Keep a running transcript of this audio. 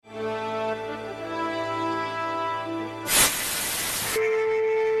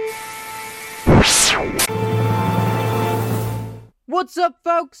What's up,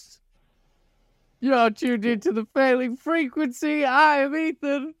 folks? You're tuned into the Failing Frequency. I am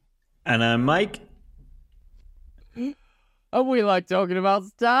Ethan. And I'm Mike. And we like talking about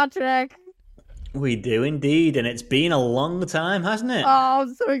Star Trek. We do indeed, and it's been a long time, hasn't it? Oh,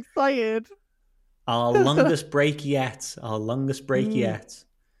 I'm so excited. Our longest break yet. Our longest break yet.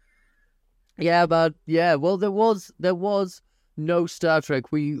 Yeah, but well, there was no Star Trek.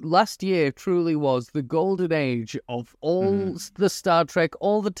 Last year truly was the golden age of all the Star Trek,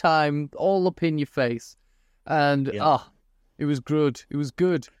 all the time, all up in your face, and it was good. It was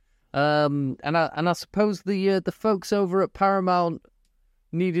good. And I suppose the folks over at Paramount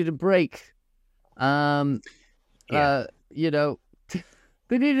needed a break. You know,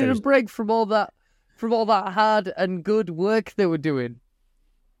 they needed a break from all that hard and good work they were doing.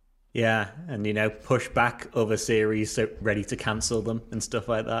 Yeah, and push back other series so ready to cancel them and stuff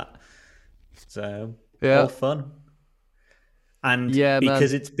like that. So all fun. And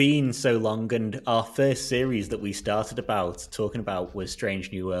because it's been so long, and our first series that we started talking about was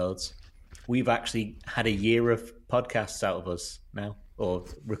Strange New Worlds, we've actually had a year of podcasts out of us now, or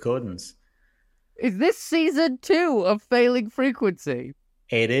recordings. Is this season 2 of Failing Frequency?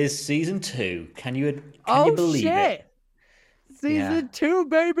 It is season 2. Can you believe it? Season 2,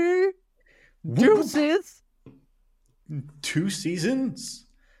 baby! Deuces! 2 seasons?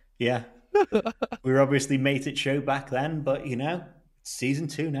 Yeah. We were obviously made it show back then, but it's season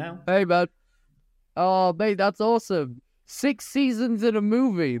 2 now. Hey, man. Oh, mate, that's awesome. 6 seasons in a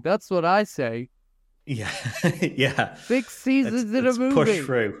movie. That's what I say. Yeah. Yeah. 6 seasons in a movie. Push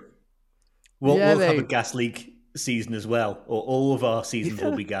through. We'll have a Gas Leak season as well, or all of our seasons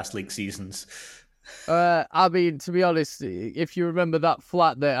will be Gas Leak seasons. I mean, to be honest, if you remember that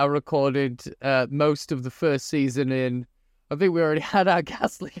flat that I recorded most of the first season in, I think we already had our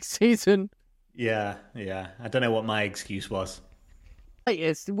Gas Leak season. Yeah. I don't know what my excuse was.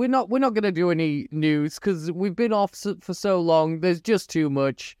 Yes, we're not going to do any news because we've been off for so long. There's just too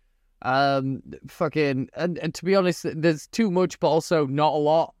much. And to be honest, there's too much, but also not a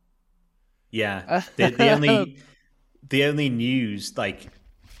lot. Yeah, the only news like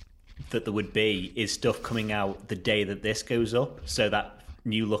that there would be is stuff coming out the day that this goes up. So that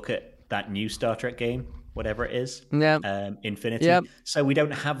new look at that new Star Trek game, whatever it is, Infinity. Yep. So we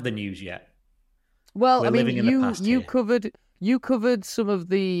don't have the news yet. Well, you covered some of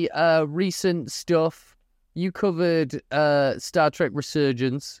the recent stuff. You covered Star Trek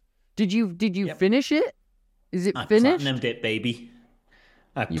Resurgence. Did you finish it? Is it finished? I platinumed it, baby.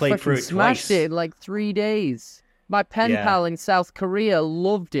 I played through it smashed twice. it in like 3 days. My pen pal in South Korea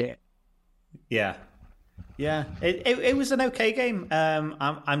loved it. Yeah. It was an okay game.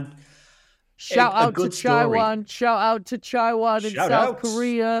 Shout out to Chaiwan. Shout out to Chaiwan in South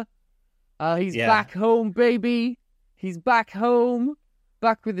Korea. He's back home, baby. He's back home,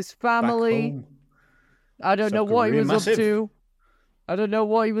 back with his family. I don't know what he was up to. I don't know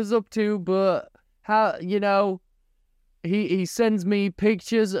what he was up to, but he sends me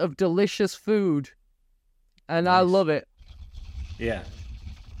pictures of delicious food, and nice. I love it. Yeah,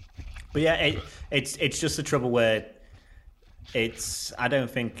 but it's just the trouble where I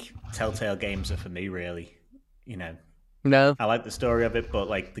don't think Telltale games are for me, really. No, I like the story of it, but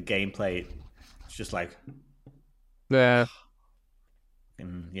like the gameplay, it's just like yeah.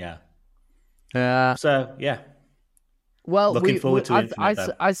 So yeah. Well, looking forward to it.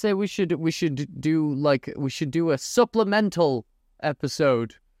 I say we should do a supplemental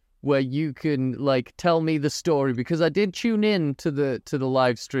episode where you can tell me the story, because I did tune in to the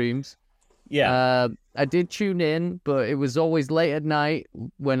live streams. Yeah. I did tune in, but it was always late at night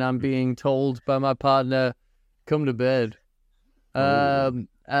when I'm being told by my partner, "Come to bed." And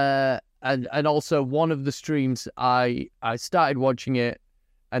also one of the streams I started watching it.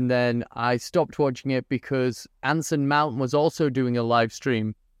 And then I stopped watching it because Anson Mount was also doing a live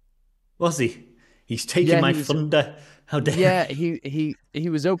stream. Was he? He's taking my thunder. How dare he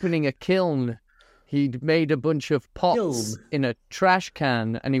was opening a kiln. He'd made a bunch of pots in a trash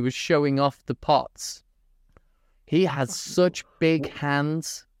can, and he was showing off the pots. He has such big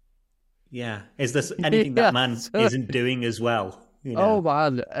hands. Yeah. Is there anything that man isn't doing as well? Oh,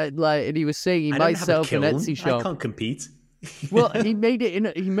 man. And he was saying he might sell an Etsy shop. I can't compete. Well, he made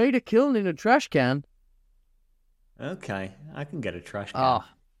a kiln in a trash can. Okay, I can get a trash can. Oh,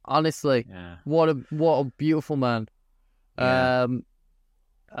 honestly, what a beautiful man. Yeah.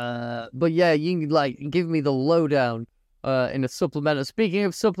 But yeah, you can give me the lowdown in a supplemental. Speaking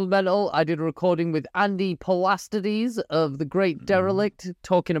of supplemental, I did a recording with Andy Palastides of The Great Derelict,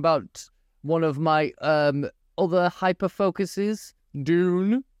 talking about one of my other hyper focuses,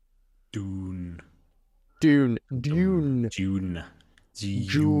 Dune.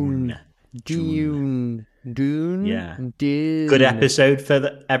 Dune. Yeah. Good Dune. episode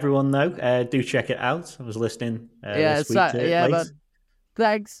for everyone, though. Do check it out. I was listening this week to it late. But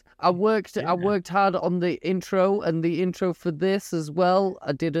thanks. I worked hard on the intro and the intro for this as well.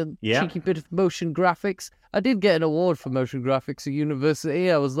 I did a cheeky bit of motion graphics. I did get an award for motion graphics at university.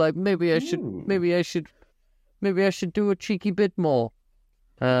 I was like, maybe I should do a cheeky bit more.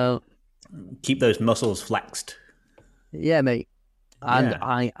 Keep those muscles flexed. Yeah, mate. And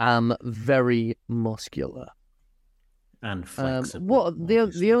I am very muscular. And flexible. What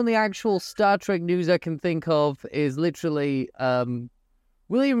the only actual Star Trek news I can think of is literally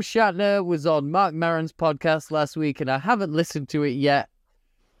William Shatner was on Mark Maron's podcast last week, and I haven't listened to it yet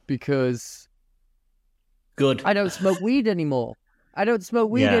because good. I don't smoke weed anymore.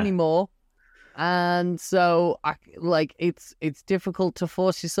 And so it's difficult to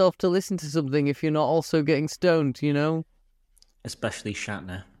force yourself to listen to something if you're not also getting stoned, you know? Especially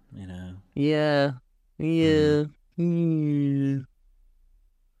Shatner, you know. Yeah.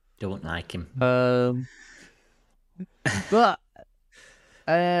 Don't like him. But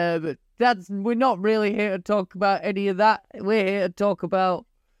we're not really here to talk about any of that. We're here to talk about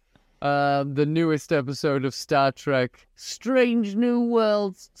the newest episode of Star Trek, Strange New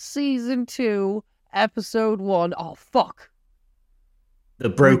Worlds, Season 2, Episode 1. Oh, fuck. The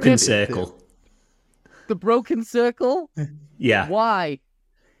Broken Circle. The Broken Circle? Yeah. Why?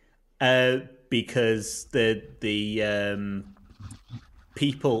 Because the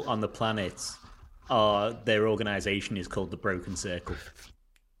people on the planet their organization is called the Broken Circle.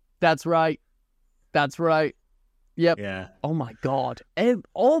 That's right. Yep. Yeah. Oh my god.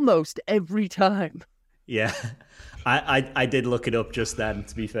 Almost every time. Yeah. I did look it up just then,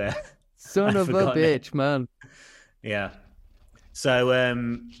 to be fair. Son of a bitch, man. Yeah. So,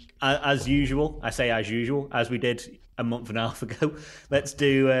 as usual, as we did a month and a half ago, let's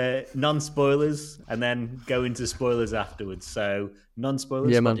do non-spoilers and then go into spoilers afterwards. So,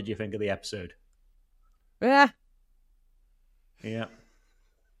 non-spoilers, what did you think of the episode? Yeah.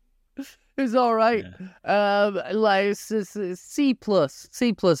 It was all right. Yeah. It's C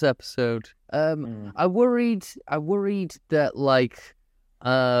plus episode. I worried that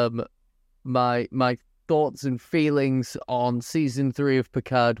my thoughts and feelings on season 3 of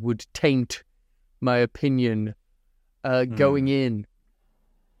Picard would taint my opinion going in.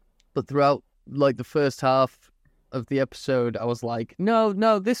 But throughout the first half of the episode, I was like,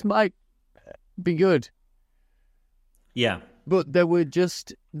 no, this might be good. Yeah. But there was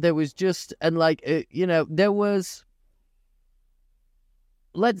just let's just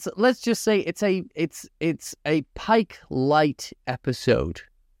say it's a Pike light episode.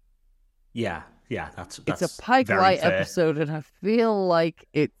 Yeah, that's it's a Pike light episode, and I feel like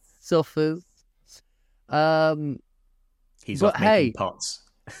it suffers. He's off making pots.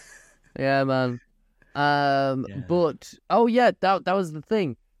 Yeah, man. But that was the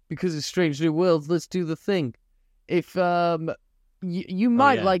thing, because it's Strange New Worlds. Let's do the thing. If you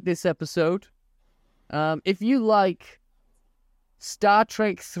might like this episode, if you like Star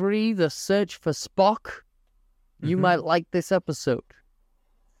Trek 3: The Search for Spock, you might like this episode.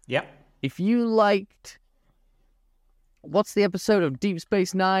 Yep. If you liked, what's the episode of Deep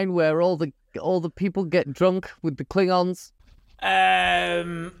Space Nine where all the people get drunk with the Klingons? I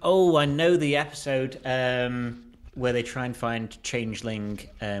know the episode where they try and find changeling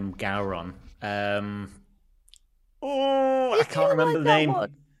Gowron. I can't remember the name.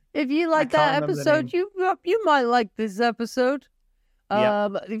 If you like that episode, you might like this episode.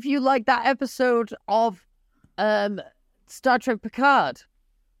 If you like that episode of Star Trek Picard,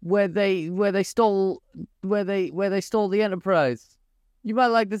 where they stole the Enterprise, you might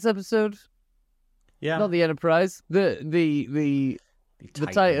like this episode. Yeah, not the Enterprise, the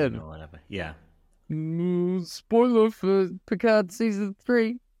Titan or whatever. Yeah. Spoiler for Picard season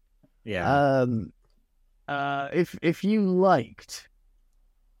 3. Yeah. If you liked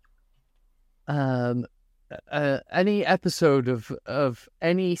any episode of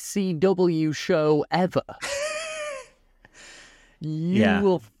any CW show ever, you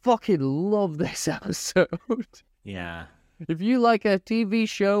will fucking love this episode. Yeah. If you like a TV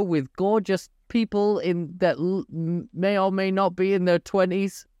show with gorgeous people that may or may not be in their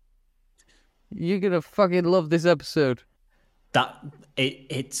 20s, you're gonna fucking love this episode.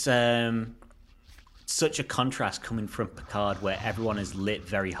 It's such a contrast coming from Picard, where everyone is lit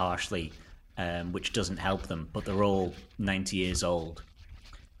very harshly, which doesn't help them, but they're all 90 years old,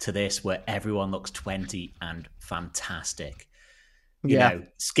 to this where everyone looks 20 and fantastic. You know,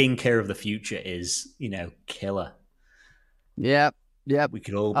 skincare of the future is, killer. Yeah. We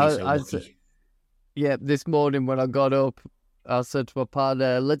could all be so lucky. This morning when I got up, I said to my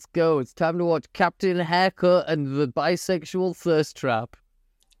partner, let's go. It's time to watch Captain Haircut and the Bisexual Thirst Trap.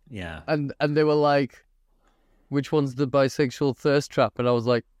 Yeah. And they were like, which one's the Bisexual Thirst Trap? And I was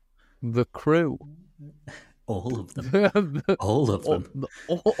like, The Crew. All of them. All of them.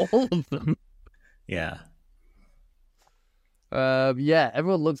 All of them. Yeah. Yeah,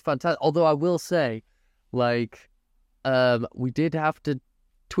 everyone looks fantastic. Although I will say, like, we did have to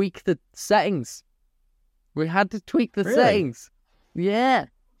tweak the settings. We had to tweak the settings. Yeah.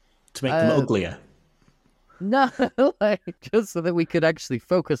 To make them uglier? No, like, just so that we could actually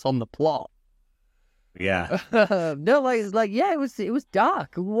focus on the plot. Yeah. No, yeah, it was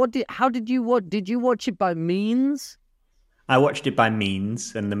dark. Did you watch it by means? I watched it by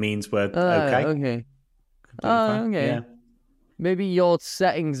means, and the means were okay. Okay. Okay. Yeah. Maybe your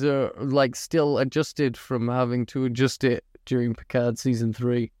settings are like still adjusted from having to adjust it during Picard season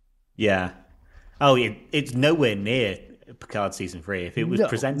 3. Yeah. Oh, it's nowhere near Picard season 3. If it was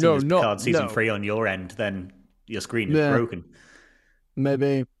presenting as Picard season 3 on your end, then your screen is broken.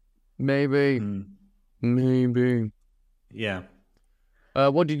 Maybe. Yeah.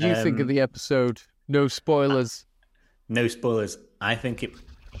 What did you think of the episode? No spoilers. No spoilers. I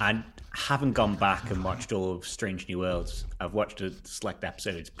haven't gone back and watched all of Strange New Worlds. I've watched a select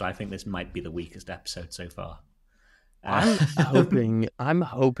episodes, but I think this might be the weakest episode so far. I'm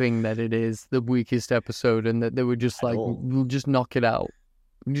hoping that it is the weakest episode and that they were just like, we'll just knock it out.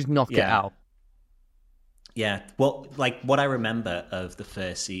 Just knock it out. Yeah. Well, like what I remember of the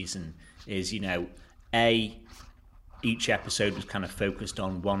first season is, each episode was kind of focused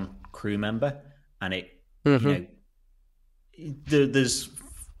on one crew member, and there's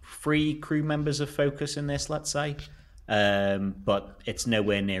 3 crew members of focus in this, let's say, but it's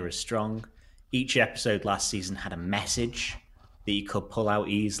nowhere near as strong. Each episode last season had a message that you could pull out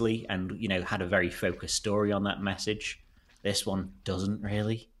easily and, had a very focused story on that message. This one doesn't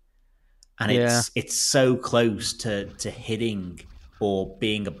really. And it's so close to hitting or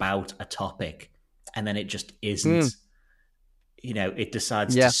being about a topic, and then it just isn't. It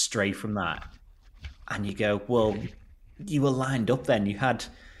decides to stray from that. And you go, well, you were lined up then. You had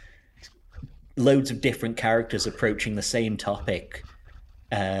loads of different characters approaching the same topic,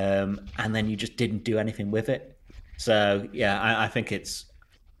 and then you just didn't do anything with it. So, I think it's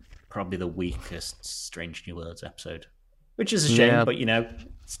probably the weakest Strange New Worlds episode, which is a shame, but,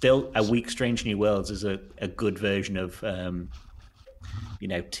 still a weak Strange New Worlds is a good version of,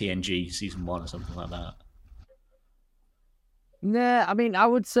 TNG season 1 or something like that. Nah, I mean, I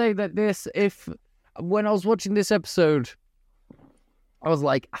would say that when I was watching this episode, I was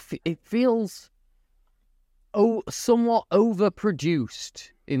like, it feels somewhat overproduced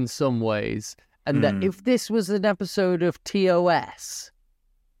in some ways. And that if this was an episode of TOS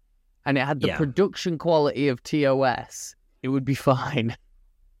and it had the production quality of TOS, it would be fine.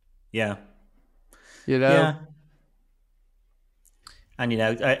 Yeah. Yeah. And,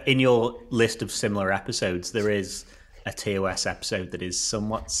 in your list of similar episodes, there is a TOS episode that is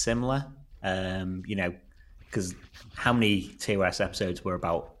somewhat similar. Because how many TOS episodes were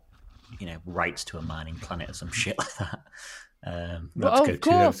about, rights to a mining planet or some shit like that? Not to go too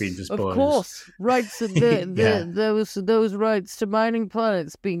heavy into spoilers. Of course, rights. Those rights to mining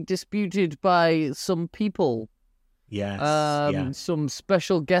planets being disputed by some people. Yes. Some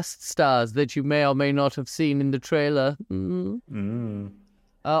special guest stars that you may or may not have seen in the trailer.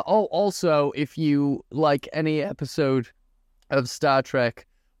 Also, if you like any episode of Star Trek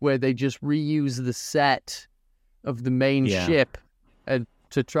where they just reuse the set of the main ship and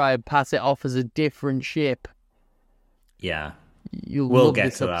to try and pass it off as a different ship. Yeah. We'll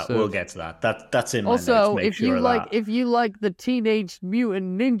get to that. We'll get to that. That's in my notes. Also, if you like the Teenage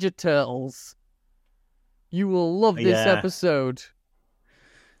Mutant Ninja Turtles, you will love this episode.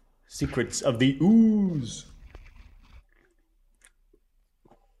 Secrets of the Ooze.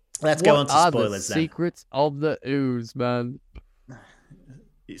 Let's go on to spoilers then. Secrets of the Ooze, man.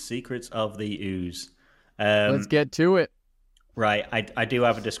 Secrets of the Ooze. Let's get to it. Right, I do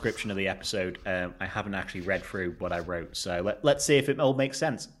have a description of the episode. I haven't actually read through what I wrote, so let's see if it all makes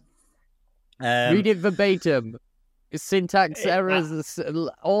sense. Read it verbatim. Syntax errors,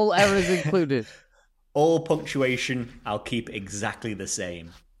 all errors included. All punctuation, I'll keep exactly the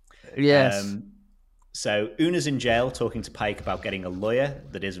same. Yes. So Una's in jail talking to Pike about getting a lawyer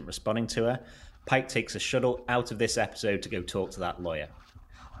that isn't responding to her. Pike takes a shuttle out of this episode to go talk to that lawyer.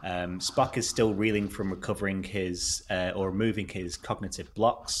 Spock is still reeling from recovering or removing his cognitive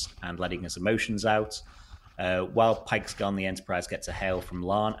blocks and letting his emotions out. While Pike's gone, the Enterprise gets a hail from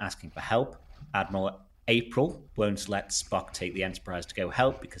La'an asking for help. Admiral April won't let Spock take the Enterprise to go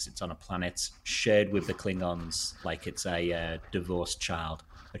help because it's on a planet shared with the Klingons, like it's a divorced child,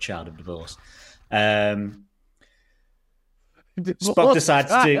 a child of divorce. Spock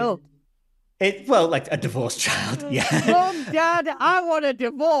decides to like a divorced child. Yeah. Mom, Dad, I want a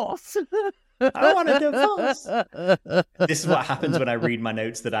divorce. I want a divorce. This is what happens when I read my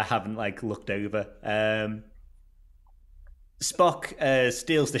notes that I haven't looked over. Spock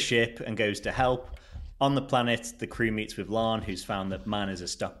steals the ship and goes to help. On the planet, the crew meets with Lorne, who's found that miners are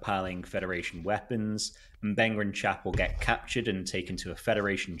stockpiling Federation weapons. Mbenga and Chapel get captured and taken to a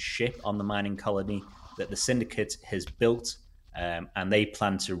Federation ship on the mining colony that the Syndicate has built. And they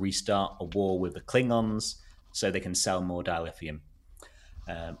plan to restart a war with the Klingons so they can sell more dilithium.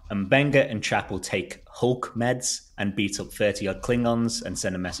 Mbenga and Chapel take Hulk meds and beat up 30-odd Klingons and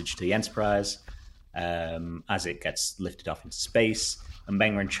send a message to the Enterprise as it gets lifted off into space.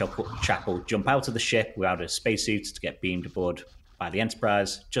 Mbenga and Chapel jump out of the ship without a spacesuit to get beamed aboard by the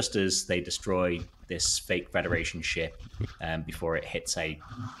Enterprise, just as they destroy this fake Federation ship before it hits a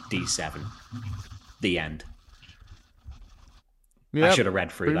D7. The end. Yep, I should have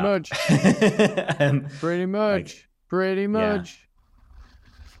read through pretty that. Much. Pretty much. Yeah.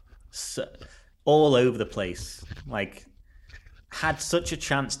 So, all over the place. Had such a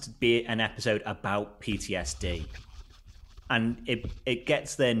chance to be an episode about PTSD. And it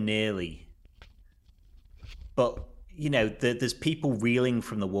gets there nearly. But, there's people reeling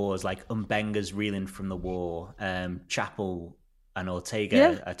from the wars, like Mbenga's reeling from the war. Chapel and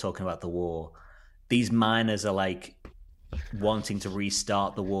Ortega are talking about the war. These miners are wanting to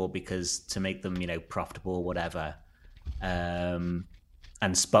restart the war because to make them, profitable or whatever. And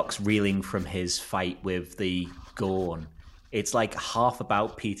Spock's reeling from his fight with the Gorn. It's half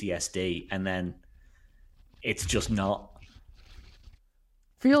about PTSD, and then it's just not.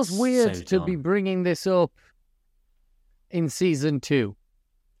 Feels weird to be bringing this up in season 2.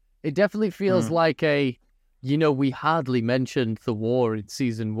 It definitely feels like we hardly mentioned the war in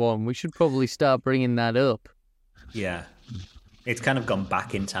season 1. We should probably start bringing that up. Yeah. It's kind of gone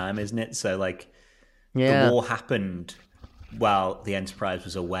back in time, isn't it? So, the war happened while the Enterprise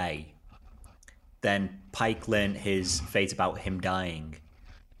was away. Then Pike learned his fate about him dying.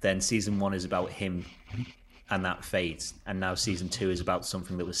 Then season 1 is about him and that fate. And now season 2 is about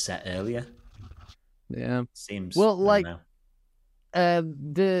something that was set earlier. Yeah. Seems... Well,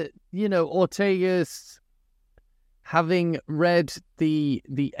 Ortega's having read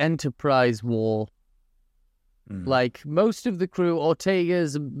the Enterprise War, most of the crew,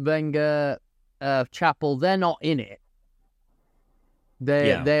 Ortega's, Mbenga, Chapel, they're not in it.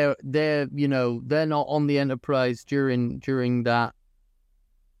 They're not on the Enterprise during that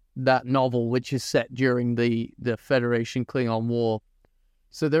novel, which is set during the Federation Klingon War.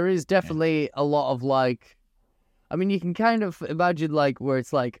 So there is definitely a lot of you can kind of imagine where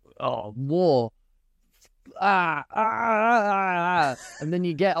it's war, and then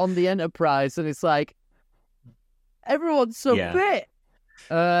you get on the Enterprise and it's everyone's so fit.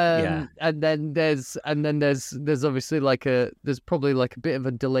 And then there's obviously there's probably a bit of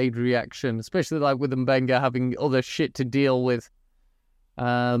a delayed reaction, especially with Mbenga having other shit to deal with.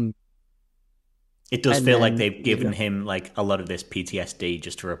 It does feel like they've given him a lot of this PTSD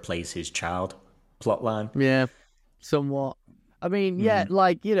just to replace his child plotline. Yeah, somewhat. I mean, he had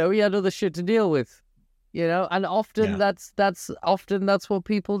other shit to deal with, and often that's what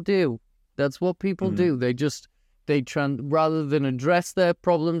people do. That's what people do. Rather than address their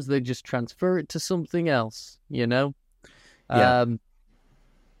problems, they just transfer it to something else,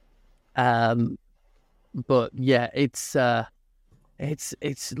 But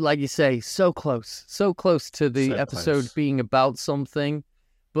it's like you say, so close to the episode being about something,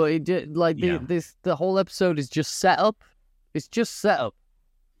 but it did the whole episode is just set up. It's just set up.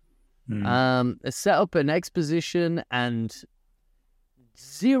 A set up, an exposition, and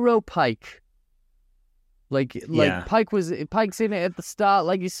zero Pike. Pike's in it at the start,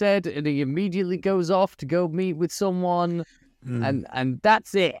 like you said, and he immediately goes off to go meet with someone, and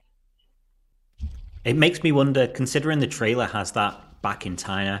that's it. It makes me wonder, considering the trailer has that Back in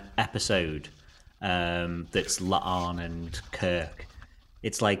Time episode that's La'an and Kirk.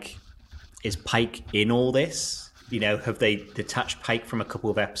 It's is Pike in all this? Have they detached Pike from a couple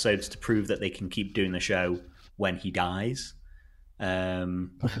of episodes to prove that they can keep doing the show when he dies?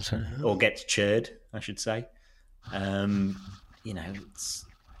 Or gets churred, I should say. It's...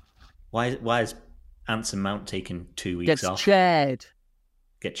 Why is Anson Mount taking 2 weeks off?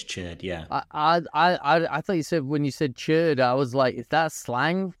 Gets churred, yeah. I thought you said, when you said churred, I was like, is that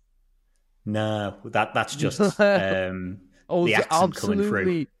slang? No, that's just the accent coming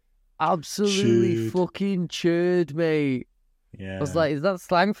through. absolutely fucking churd, mate. Yeah. I was like, is that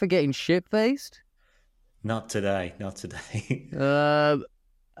slang for getting shit-faced? Not today. Sorry,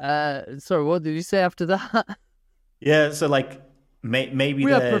 what did you say after that? Yeah, so like maybe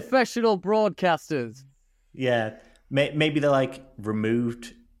we are professional broadcasters. Yeah, maybe they're like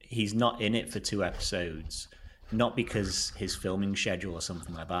removed. He's not in it for 2 episodes, not because his filming schedule or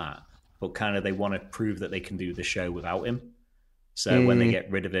something like that, but kind of they want to prove that they can do the show without him. So when they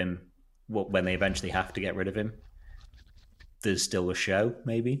get rid of him, when they eventually have to get rid of him, there's still a show.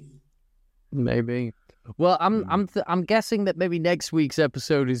 Maybe. Well, I'm guessing that maybe next week's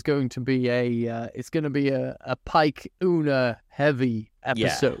episode is going to be a Pike Una heavy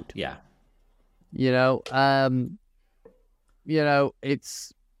episode. Yeah.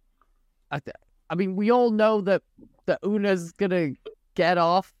 It's. I mean, we all know that Una's gonna get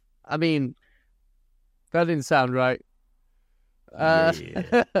off. I mean, that didn't sound right.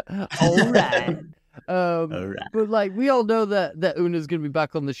 Yeah. All right. But like we all know that Una's gonna be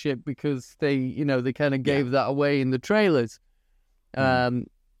back on the ship because they kind of gave that away in the trailers. Not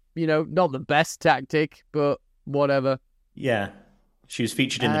the best tactic, but whatever. Yeah, she was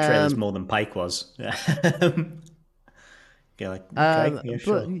featured in the trailers more than Pike was. Sure.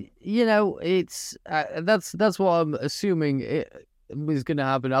 But it's that's what I'm assuming it is going to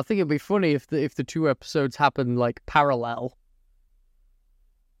happen. I think it'd be funny if the 2 episodes happen like parallel,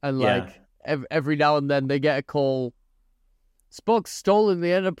 and like every now and then they get a call. Spock's stolen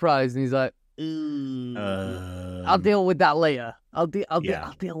the Enterprise, and he's like, "I'll deal with that later. I'll deal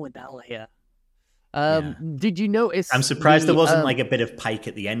with that later." Did you notice? I'm surprised there wasn't like a bit of Pike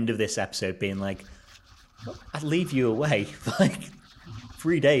at the end of this episode being like, I'd leave you away for like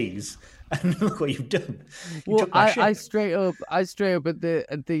 3 days, and look what you've done. I straight up at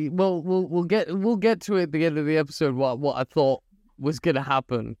the we'll get to it at the end of the episode what I thought was gonna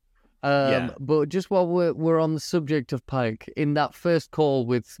happen. But just while we're on the subject of Pike, in that first call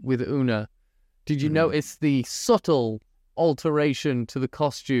with Una, did you notice the subtle alteration to the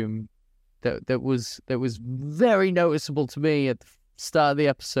costume that was very noticeable to me at the start of the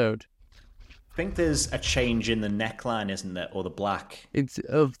episode? I think there's a change in the neckline, isn't there, or the black? It's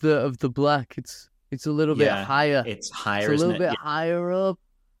of the black. It's a little bit higher. It's higher. It's a little bit higher up, a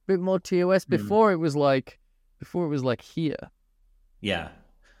bit more TOS. Before it was like here. Yeah.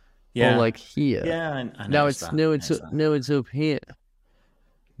 Or like here. Yeah. I now it's up here.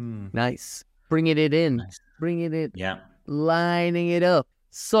 Nice. Bringing it in. Nice. Bringing it. Yeah. Lining it up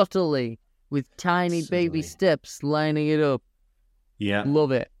subtly with tiny baby steps, lining it up. Yeah.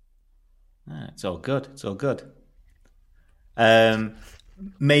 Love it. It's all good.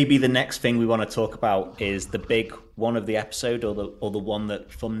 Maybe the next thing we want to talk about is the big one of the episode, or the one that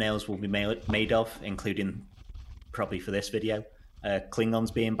thumbnails will be made of, including probably for this video,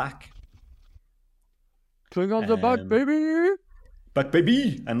 Klingons being back. Klingons are back, baby. Back,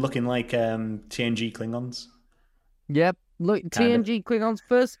 baby, and looking like TNG Klingons. Yep, look, TNG Klingons.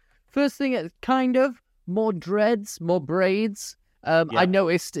 First thing, kind of more dreads, more braids. I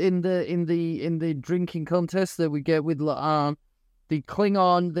noticed in the drinking contest that we get with La'an, the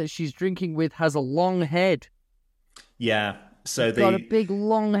Klingon that she's drinking with has a long head. Yeah, so he's got a big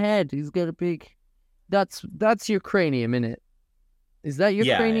long head. He's got a big. That's your cranium, isn't it? Is that your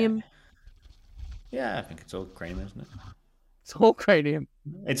cranium? Yeah, I think it's all cranium, isn't it? It's all cranium.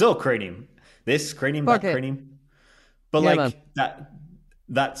 It's all cranium. This cranium, that cranium. But like that.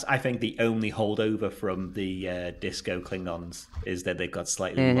 That's, I think, the only holdover from the Disco Klingons is that they've got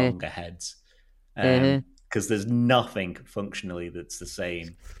slightly longer heads. Because there's nothing functionally that's the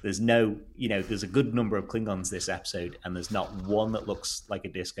same. There's there's a good number of Klingons this episode, and there's not one that looks like a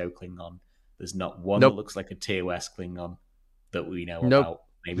Disco Klingon. There's not one that looks like a TOS Klingon that we know about.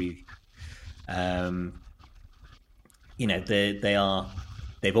 Maybe,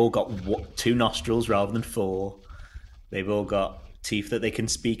 they've all got 2 nostrils rather than 4. They've all got teeth that they can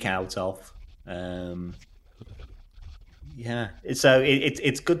speak out of. So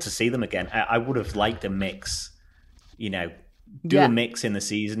it's good to see them again. I would have liked a mix, do a mix in the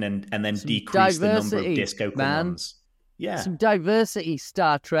season and then some decrease the number of Disco Klingons. Yeah, some diversity,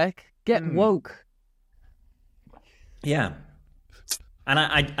 Star Trek. Get woke. Yeah, and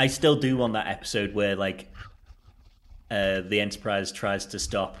I still do want that episode where like the Enterprise tries to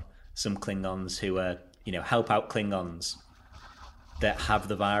stop some Klingons who are help out Klingons that have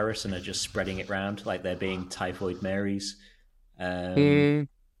the virus and are just spreading it around like they're being Typhoid Marys. Because,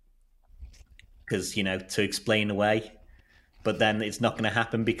 to explain away. But then it's not going to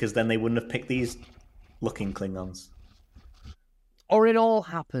happen because then they wouldn't have picked these looking Klingons. Or it all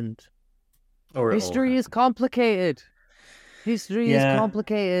happened. History is complicated. History is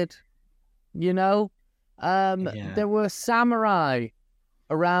complicated. you know? There were samurai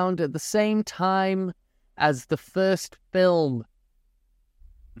around at the same time as the first film.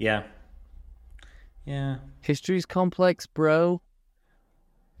 Yeah. Yeah. History's complex, bro.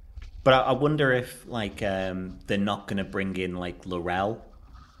 But I wonder if, like, they're not going to bring in, like, Laurel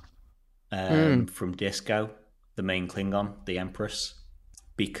from Disco, the main Klingon, the Empress,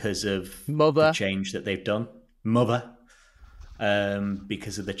 because of the Mother. change that they've done. Mother.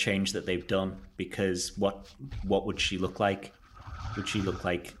 Because of the change that they've done. Because what would she look like? Would she look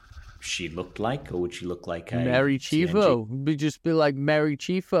like she looked like, or would she look like a Mary Chieffo? Would just be like Mary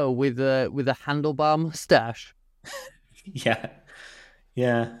Chieffo with a handlebar mustache.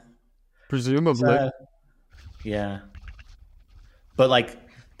 Yeah. Presumably. So, yeah. But like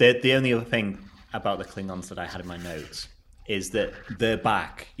the only other thing about the Klingons that I had in my notes is that they're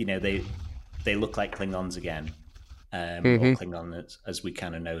back. You know, they look like Klingons again, or Klingons as we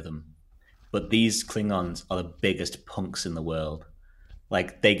kind of know them. But these Klingons are the biggest punks in the world.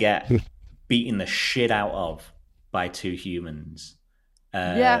 Like, they get beaten the shit out of by two humans.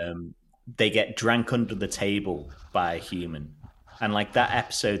 They get drank under the table by a human. And like that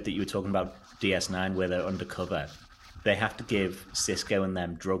episode that you were talking about, DS9, where they're undercover, they have to give Cisco and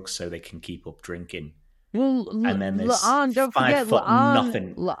them drugs so they can keep up drinking. Well, and then there's La'an, don't forget,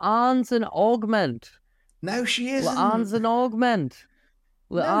 nothing. La'an's an augment. No, she isn't. La'an's an augment.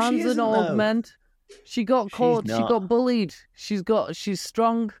 La'an's an augment. She got caught. She got bullied. She's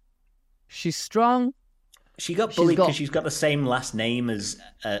strong. She's strong. She got bullied because she's got the same last name as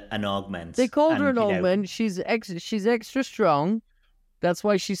an augment. They called her an augment. She's extra strong. That's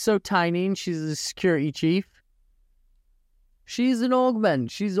why she's so tiny and she's a security chief. She's an augment.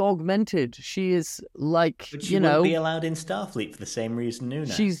 She's augmented. She is like, but she wouldn't be allowed in Starfleet for the same reason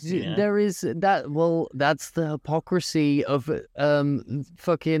Nuna. There is that. Well, that's the hypocrisy of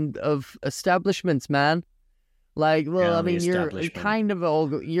of establishments, man. Like, well, I mean, you're kind of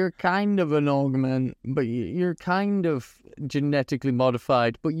an augment, but you're kind of genetically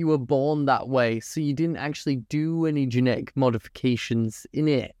modified, but you were born that way, so you didn't actually do any genetic modifications in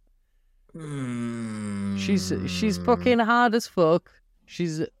it. She's fucking hard as fuck.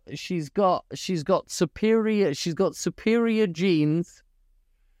 She's got superior genes.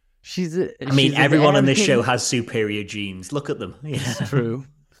 Everyone on this show has superior genes. Look at them. Yeah. That's true.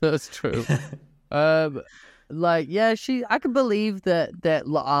 That's true. I could believe that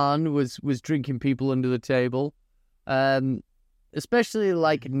La'an was drinking people under the table, especially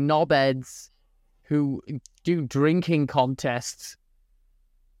like knobheads who do drinking contests.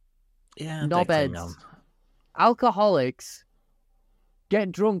 Yeah, knobheads, alcoholics get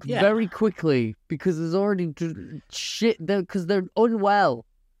drunk very quickly because there's already shit there because they're unwell.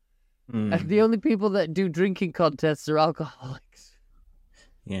 And the only people that do drinking contests are alcoholics.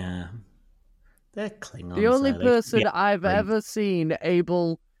 Yeah. They're Klingons. The only person I've ever seen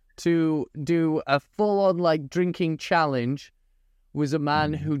able to do a full-on like drinking challenge was a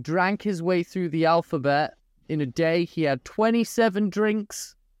man who drank his way through the alphabet in a day. He had 27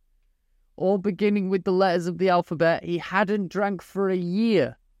 drinks, all beginning with the letters of the alphabet. He hadn't drank for a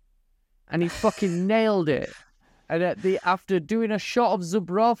year, and he fucking nailed it. And after doing a shot of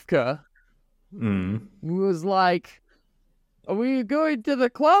Zubrovka, he was like, "Are we going to the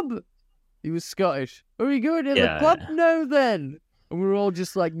club?" He was Scottish. "Are we going to the club? No, then." And we were all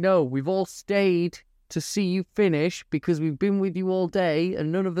just like, "No, we've all stayed to see you finish because we've been with you all day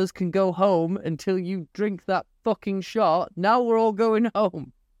and none of us can go home until you drink that fucking shot. Now we're all going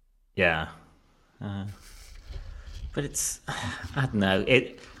home." Yeah. But it's, I don't know,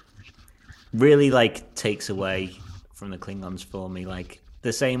 it really like takes away from the Klingons for me. Like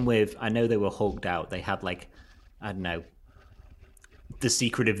the same with, I know they were hugged out. They had like, I don't know, the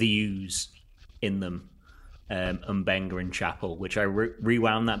Secret of the Ooze in them, Umbenga and Chapel, which I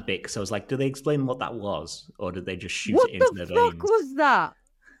rewound that bit because I was like, do they explain what that was, or did they just shoot it into their veins? What the fuck was that?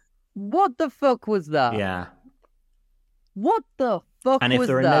 What the fuck was that? Yeah. What the fuck was that? And if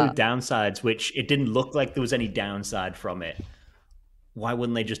there are no downsides, which it didn't look like there was any downside from it, why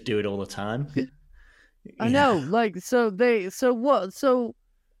wouldn't they just do it all the time? I know, like, so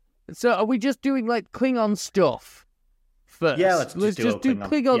are we just doing like Klingon stuff first? Yeah, let's just do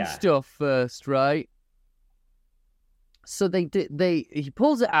Klingon stuff first, right? So he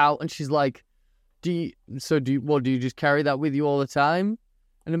pulls it out and she's like, do you just carry that with you all the time?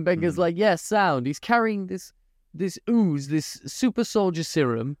 And then Benga's like, yeah, sound. He's carrying this ooze, this super soldier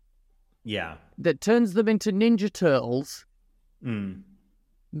serum. Yeah. That turns them into Ninja Turtles.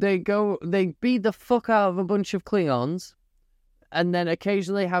 They beat the fuck out of a bunch of Klingons and then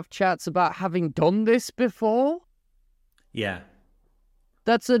occasionally have chats about having done this before. Yeah.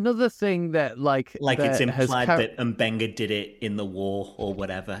 that's another thing that it's that implied that Mbenga did it in the war or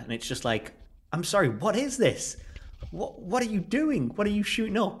whatever, and it's just like, I'm sorry, what is this? What are you doing? What are you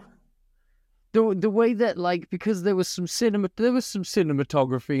shooting up? The way that because there was some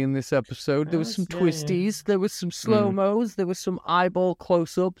cinematography in this episode. There was some twisties. There was some slow mos. There was some eyeball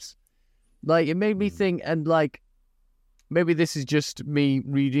close ups. It made me think, and maybe this is just me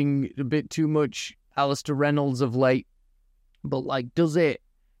reading a bit too much Alistair Reynolds of late, but does it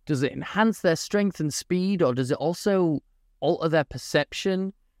enhance their strength and speed, or does it also alter their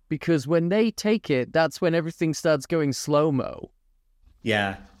perception? Because when they take it, that's when everything starts going slow mo.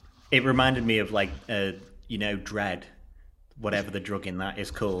 Yeah. It reminded me of Dread, whatever the drug in that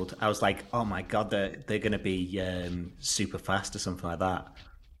is called. I was like, oh my god, they're going to be super fast or something like that.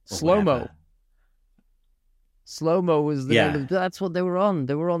 Slow mo. Slow mo was the name of that's what they were on.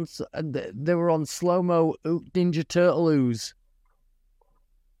 They were on slow mo Ninja Turtle ooze.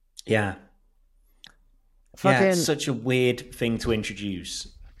 Yeah. It's such a weird thing to introduce.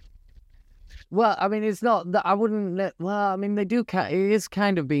 Well, I mean, it's not that I wouldn't. Well, I mean, they do. It is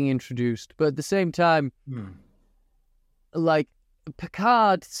kind of being introduced, but at the same time,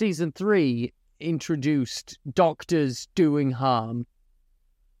 Picard season 3 introduced doctors doing harm,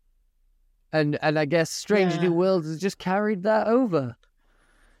 and I guess Strange New Worlds has just carried that over.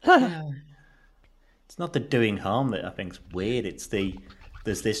 It's not the doing harm that I think's weird. It's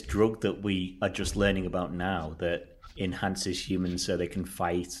there's this drug that we are just learning about now that enhances humans so they can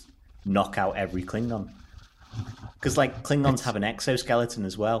fight. Knock out every Klingon, because Klingons have an exoskeleton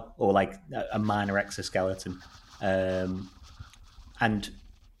as well, or a minor exoskeleton, and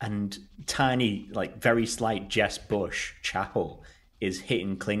tiny very slight Jess Bush Chapel is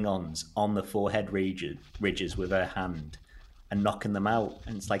hitting Klingons on the forehead ridges with her hand and knocking them out,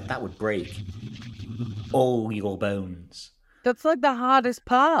 and it's that would break all your bones. That's the hardest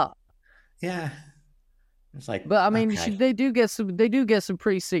part. Yeah. It's but I mean, okay. They do get some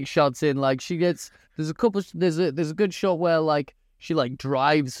pretty sick shots in. There's a good shot where she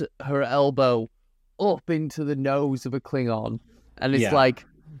drives her elbow up into the nose of a Klingon, and it's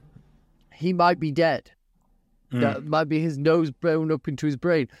he might be dead. That might be his nose blown up into his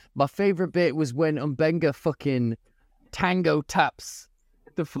brain. My favorite bit was when Mbenga fucking tango taps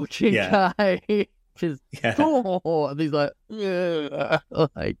the fucking guy. Just and he's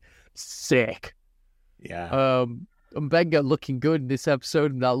sick. Yeah. Mbenga looking good in this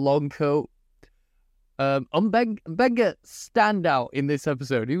episode in that long coat. Mbenga stand out in this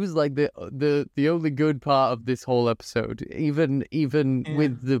episode. He was the only good part of this whole episode. Even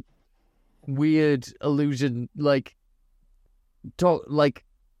with the weird illusion,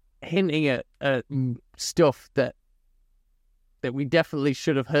 hinting at stuff that we definitely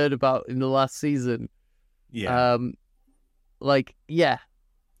should have heard about in the last season. Yeah.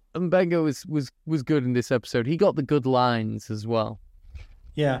 Mbenga was good in this episode. He got the good lines as well.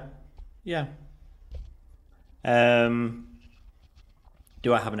 Yeah. Do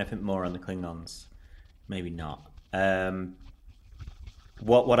I have anything more on the Klingons? Maybe not.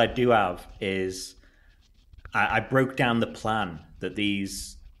 What I do have is I broke down the plan that the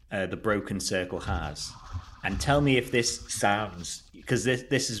Broken Circle has, and tell me if this sounds, because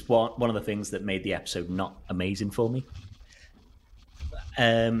this is one of the things that made the episode not amazing for me.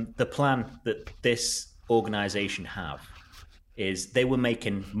 The plan that this organization have is they were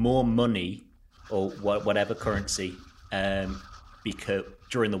making more money or whatever currency because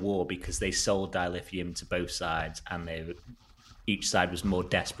during the war, because they sold dilithium to both sides, and each side was more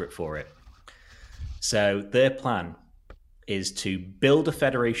desperate for it. So their plan is to build a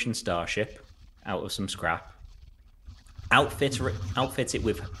Federation starship out of some scrap, outfit it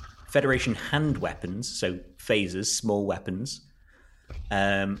with Federation hand weapons, so phasers, small weapons,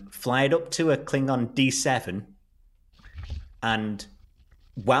 fly it up to a Klingon D7, and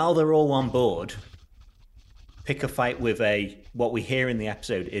while they're all on board, pick a fight with what we hear in the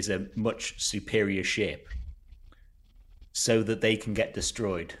episode is a much superior ship, so that they can get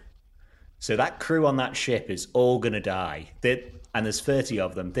destroyed. So that crew on that ship is all going to die. And there's 30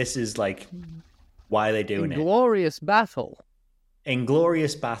 of them. This is why are they doing Inglorious battle.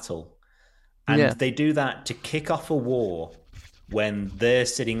 Inglorious battle. And they do that to kick off a war when they're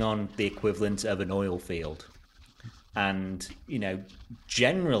sitting on the equivalent of an oil field. And,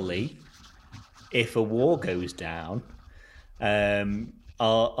 generally, if a war goes down,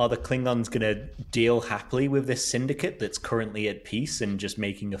 are the Klingons going to deal happily with this syndicate that's currently at peace and just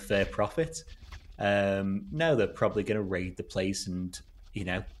making a fair profit? No, they're probably going to raid the place and,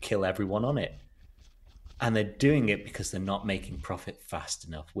 kill everyone on it. And they're doing it because they're not making profit fast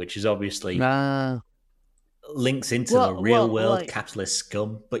enough, which is obviously links into the real world like, capitalist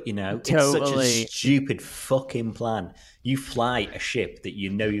scum, but it's such a totally. stupid fucking plan. You fly a ship that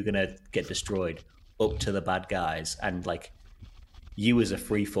you're gonna get destroyed up to the bad guys, and like you as a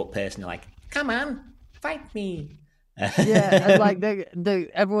free foot person, you're like, come on, fight me. Yeah, and like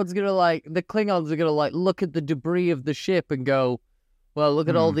everyone's gonna like the Klingons are gonna like look at the debris of the ship and go, well, look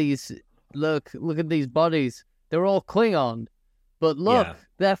at all these look at these bodies. They're all Klingon. But look,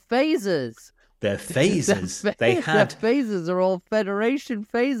 they're phasers. They're phasers. Their phasers are all Federation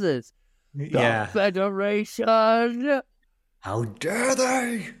phasers. Yeah. The Federation. How dare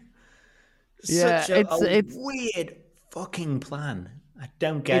they? Yeah, Such a weird fucking plan. I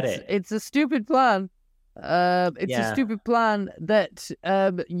don't get it. It's a stupid plan. It's a stupid plan that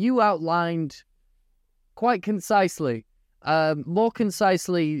you outlined quite concisely. More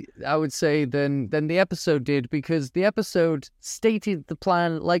concisely, I would say, than the episode did, because the episode stated the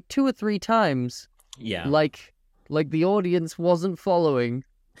plan like 2 or 3 times. Yeah. Like the audience wasn't following.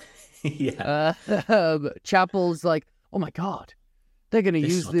 Yeah. Chapel's like, oh my God, they're going to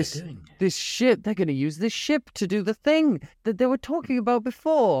use this ship. They're going to use this ship to do the thing that they were talking about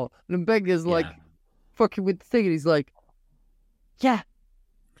before. And Mbenga's like, fucking with the thing, and he's like, yeah,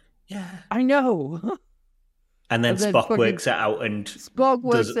 I know. And then Spock works it out,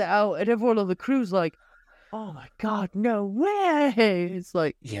 and everyone on the crew's like, oh my God, no way. It's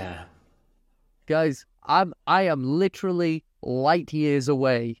like, yeah, guys, I am literally light years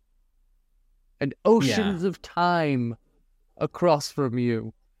away and oceans of time across from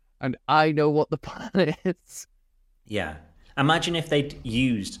you, and I know what the plan is. Yeah. Imagine if they'd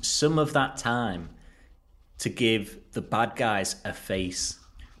used some of that time to give the bad guys a face.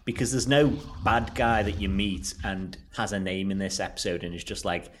 Because there's no bad guy that you meet and has a name in this episode and is just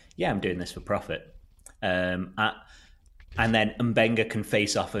like, yeah, I'm doing this for profit. And then Mbenga can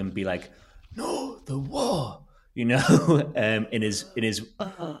face off and be like, no, the war, in his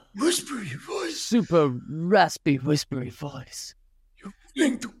whispery voice. Super raspy whispery voice. You're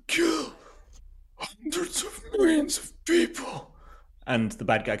willing to kill hundreds of millions of people. And the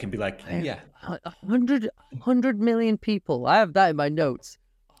bad guy can be like, yeah. 100 million people. I have that in my notes.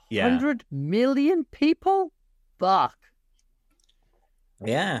 100 million people? Fuck.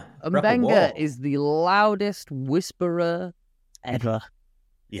 Yeah. Mbenga is the loudest whisperer ever.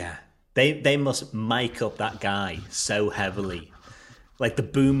 Yeah. They must mic up that guy so heavily. Like the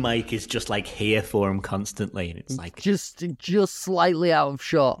boom mic is just like here for him constantly, and it's like just slightly out of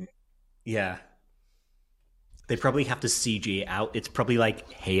shot. Yeah. They probably have to CG it out. It's probably like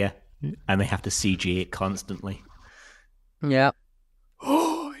here, and they have to CG it constantly. Yeah.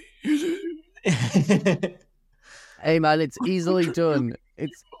 Oh, hey man, it's easily done.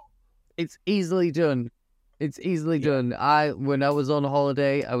 It's easily done. It's easily done. When I was on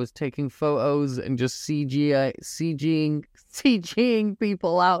holiday, I was taking photos and just CGing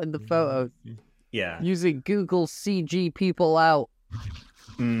people out in the photos. Yeah. Using Google CG people out.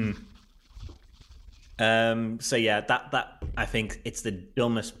 So yeah, that I think it's the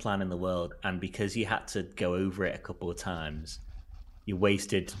dumbest plan in the world, and because you had to go over it a couple of times, you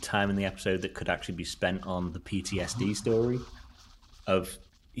wasted time in the episode that could actually be spent on the PTSD story of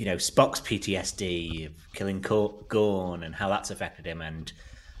Spock's PTSD of killing Gorn and how that's affected him, and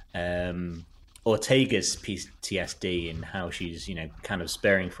Ortega's PTSD and how she's kind of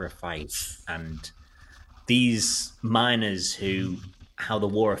sparing for a fight, and these miners how the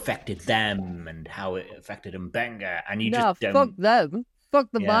war affected them and how it affected Mbenga, and you just don't... fuck them. Fuck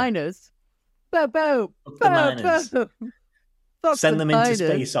the miners. Fuck the miners. Send them into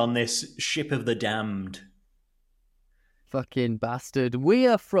space on this ship of the damned. Fucking bastard. We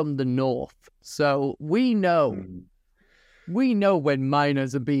are from the north, so we know. We know when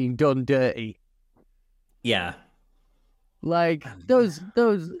miners are being done dirty. Yeah. Like those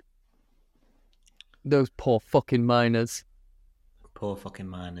poor fucking miners. Poor fucking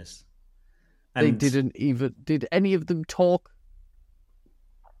miners. And they didn't even... Did any of them talk?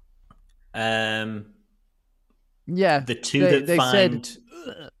 Yeah. The two they find... said...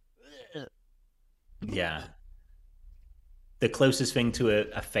 Yeah. The closest thing to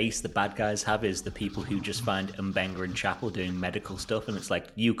a face the bad guys have is the people who just find Mbenga and Chapel doing medical stuff, and it's like,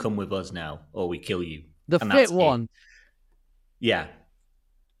 you come with us now, or we kill you. The fit one. Yeah.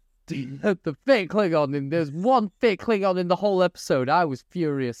 The fit Klingon, and there's one fit Klingon in the whole episode. I was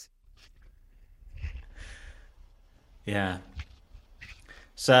furious. Yeah.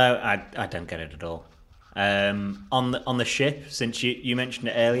 So I don't get it at all. On the ship, since you mentioned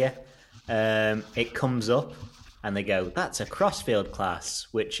it earlier, it comes up and they go, that's a Crossfield class,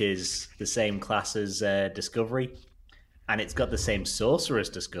 which is the same class as Discovery, and it's got the same sorceress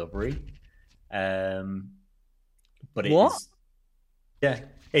Discovery. but What? Yeah,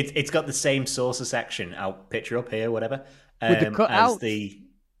 it's got the same saucer section. I'll picture up here, whatever. With the As cutouts? the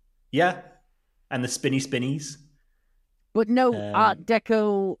and the spinnies. But no Um, Art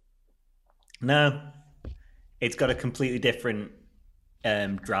Deco. no, it's got a completely different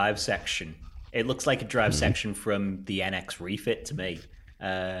drive section. It looks like a drive section from the NX Refit to me,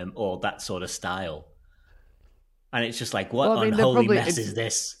 or that sort of style. And it's just like, what Well, I mean, they're unholy probably mess is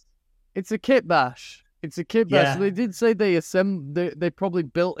this? it's a kit bash. It's a kit bash. Yeah, They did say they probably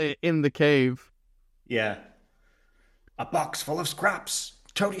built it in the cave. yeah. A box full of scraps.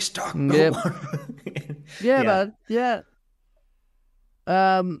 Tony Stark built Yep. one. Yeah, Yeah. man. Yeah.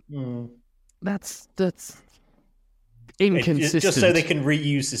 Mm. That's Just so they inconsistent. can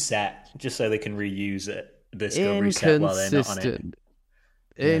reuse the set, just so they can reuse it, the Discovery set while they're not on it. Inconsistent.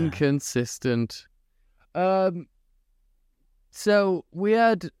 Yeah, Inconsistent. Um. So we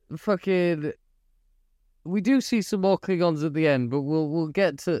had fucking. We do see some more Klingons at the end, but we'll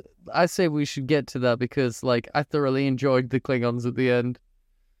get to. I say we should get to that because, like, I thoroughly enjoyed the Klingons at the end.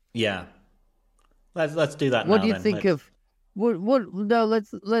 yeah. Let's do that What now do you then. think of? What? No,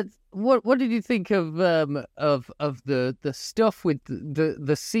 let's. What did you think of the stuff with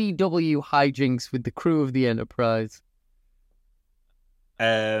the CW hijinks with the crew of the Enterprise?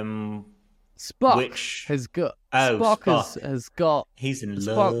 Um, Spock which has got Spock Spock. has got He's in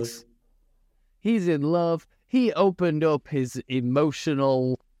love. Spock's. He's in love. He opened up his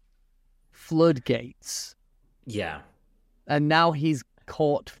emotional floodgates, Yeah. and now he's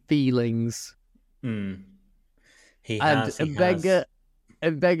caught feelings. Mm. He And has. He has.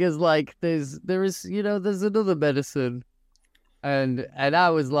 Vega's like, there's another medicine, and I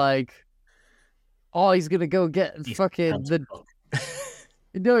was like, oh, he's gonna go get He's fucking the.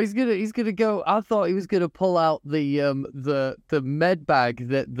 No, he's gonna go. I thought he was gonna pull out the med bag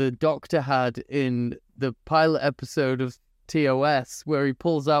that the doctor had in the pilot episode of TOS, where he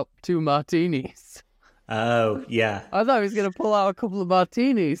pulls out 2 martinis. Oh yeah. I thought he was gonna pull out a couple of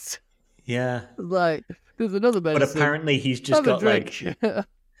martinis. Yeah. Like, there's another medicine. But apparently he's just Have a got drink. like.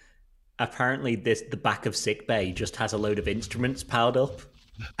 Apparently the back of sickbay just has a load of instruments piled up.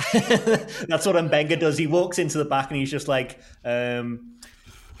 That's what Mbenga does. He walks into the back and he's just like,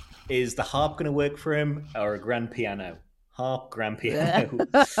 is the harp going to work for him or a grand piano? Harp, grand piano.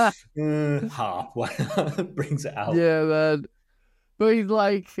 Harp. Brings it out. Yeah, man. But he's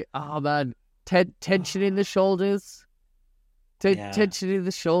like, oh, man. Tension in the shoulders. Tension in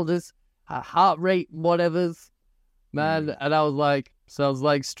the shoulders. Heart rate, whatever's. Man. And I was like, sounds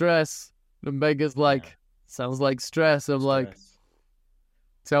like stress. And Mbenga's like, sounds like stress. I'm like,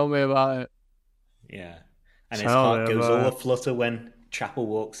 tell me about it. Yeah. And his heart goes all aflutter when Chapel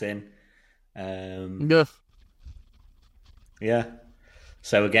walks in. Yeah.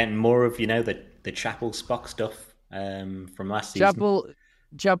 So again, more of, the Chapel Spock stuff from last season.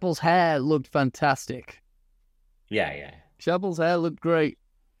 Chapel's hair looked fantastic. Yeah. Chapel's hair looked great.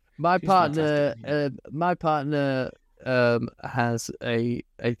 My partner has a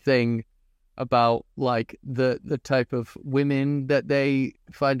thing about, like, the type of women that they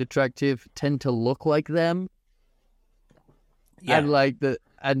find attractive tend to look like them. Yeah. And like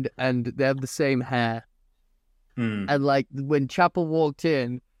and they have the same hair. And like when Chapel walked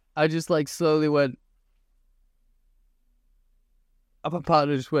in, I just like slowly went. My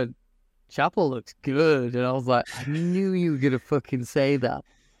partner just went, Chapel looks good, and I was like, I knew you were gonna fucking say that.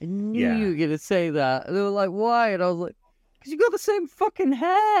 I knew you were gonna say that. And they were like, why? And I was like, because you got the same fucking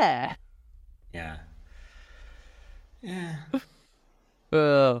hair. Yeah.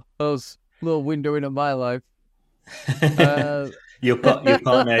 That was a little window into my life. Your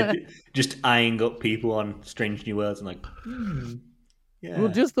partner just eyeing up people on Strange New Worlds and like, yeah. Well,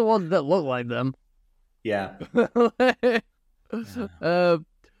 just the ones that look like them. Yeah.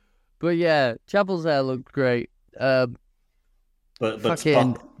 But yeah, Chapel's hair looked great. But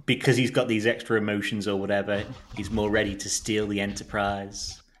Spock, because he's got these extra emotions or whatever, he's more ready to steal the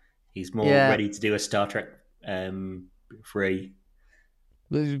Enterprise. He's more ready to do a Star Trek 3.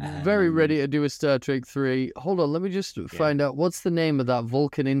 He's very ready to do a Star Trek 3. Hold on, let me just find out what's the name of that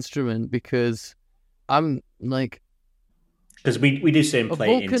Vulcan instrument, because I'm like... Because we do see him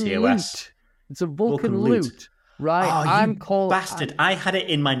play it in TOS. Lute. It's a Vulcan lute. Right? Oh, I'm bastard. I had it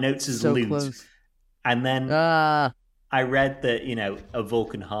in my notes as so lute. Close. And then I read that, a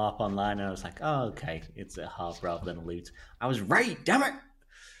Vulcan harp online, and I was like, oh, okay, it's a harp rather than a lute. I was right, damn it!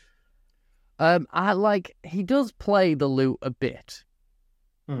 He does play the lute a bit.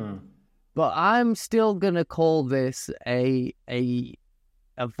 But I'm still gonna call this a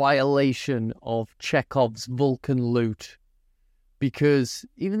violation of Chekhov's Vulcan lute, because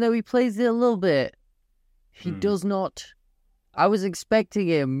even though he plays it a little bit, he does not. I was expecting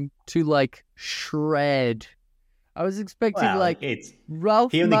him to like shred. I was expecting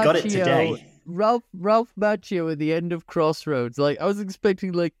Ralph he only Macchio. got it today. Ralph Macchio at the end of Crossroads. Like I was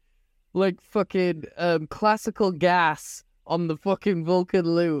expecting like fucking classical gas on the fucking Vulcan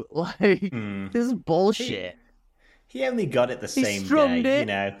lute. Like this is bullshit. He only got it the same day, you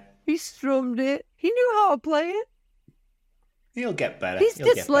know. He strummed it. He knew how to play it. He'll get better. He's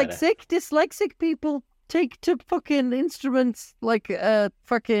dyslexic. Dyslexic people take to fucking instruments like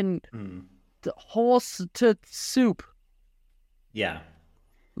fucking horse to soup. Yeah.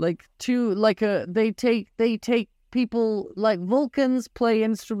 They take people like Vulcans play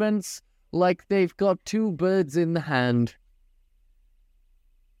instruments like they've got two birds in the hand.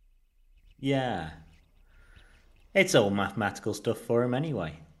 Yeah. It's all mathematical stuff for him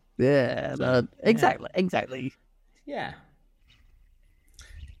anyway. Yeah, exactly. Yeah.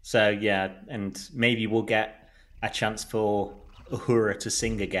 So, yeah, and maybe we'll get a chance for Uhura to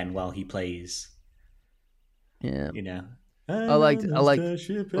sing again while he plays. Yeah. You know. I like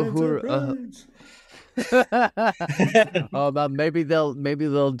Uhura. Oh man, maybe they'll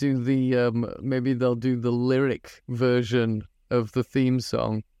do the lyric version of the theme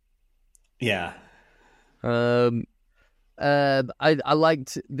song. Yeah. I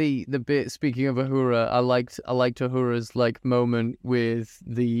liked the bit. Speaking of Uhura, I liked Uhura's like moment with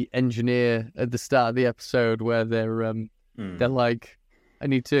the engineer at the start of the episode where they're like, I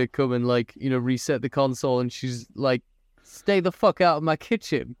need to come and like reset the console, and she's like, stay the fuck out of my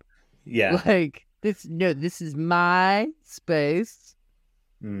kitchen. Yeah. Like this is my space.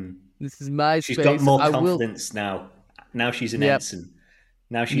 This is my space. She's got more confidence now. Now she's an ensign.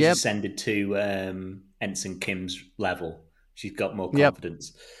 Now she's ascended to Ensign Kim's level. She's got more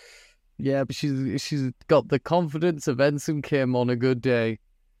confidence. Yeah, but she's got the confidence of Ensign Kim on a good day.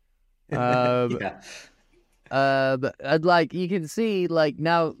 Yeah. And like you can see, like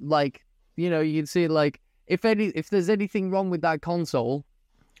now, like you can see, like if there's anything wrong with that console,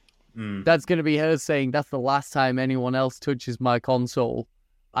 that's going to be her saying, "That's the last time anyone else touches my console.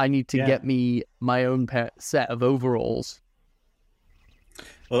 I need to get me my own set of overalls."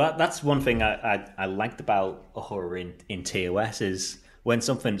 Well, that's one thing I liked about Uhura in TOS is when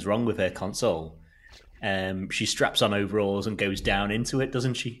something's wrong with her console, she straps on overalls and goes down into it,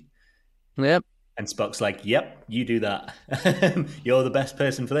 doesn't she? Yep. And Spock's like, "Yep, you do that. You're the best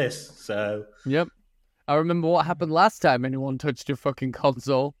person for this." So. Yep. I remember what happened last time anyone touched your fucking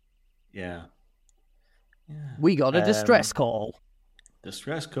console. Yeah. We got a distress call.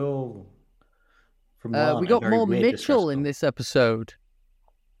 Distress call. From we got more Mitchell in this episode.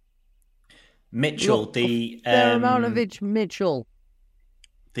 Mitchell, the fair amount of Mitchell.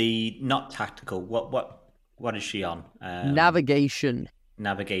 The not tactical. What is she on? Navigation.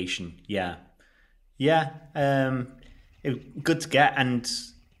 Navigation. Yeah. Good to get, and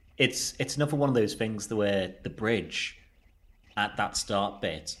it's another one of those things where the bridge at that start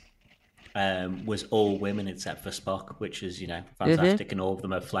bit was all women except for Spock, which is fantastic, and all of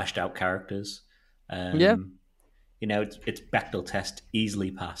them are fleshed out characters. It's Bechdel test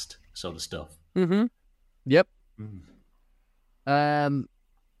easily passed sort of stuff. Yep. And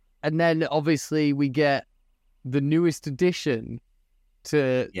then obviously we get the newest addition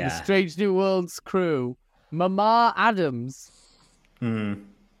to the Strange New Worlds crew, Mama Adams.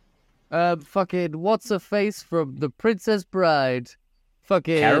 Fucking what's her face from The Princess Bride?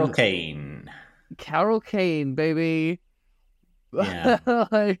 Fucking Carol Kane. Carol Kane, baby. Yeah.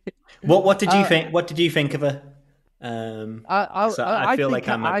 What did you think? What did you think of her? I feel like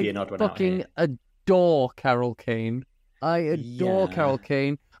I might be an odd one out here. I fucking adore Carol Kane. I adore Carol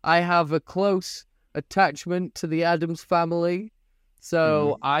Kane. I have a close attachment to the Addams family,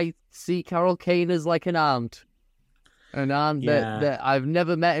 so I see Carol Kane as like an aunt. An aunt that I've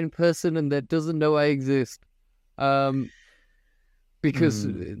never met in person and that doesn't know I exist. Because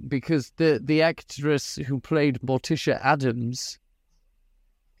the actress who played Morticia Addams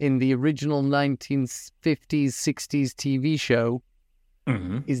in the original 1950s, 60s TV show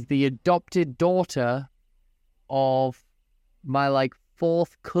is the adopted daughter of my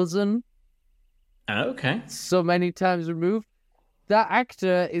fourth cousin. Okay. So many times removed. That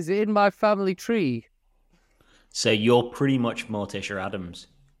actor is in my family tree. So you're pretty much Morticia Addams.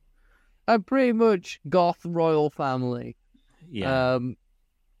 I'm pretty much goth royal family. Yeah.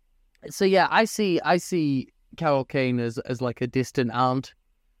 So yeah, I see Carol Kane as like a distant aunt.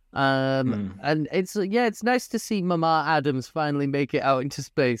 And it's nice to see Mama Adams finally make it out into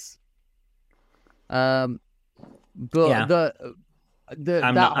space. But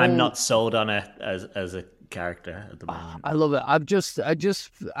I'm not sold on her as a character at the moment. I love it.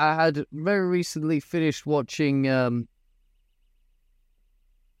 I had very recently finished watching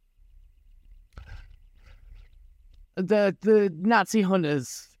the Nazi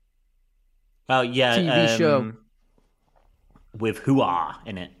Hunters. Oh yeah, TV show with Hua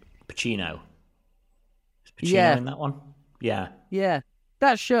in it, Pacino. Is Pacino in that one? Yeah,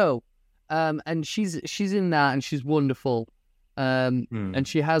 that show. And she's in that, and she's wonderful. And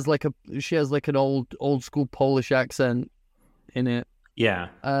she has like an old school Polish accent in it. Yeah.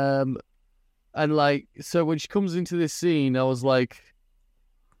 And like, so when she comes into this scene, I was like,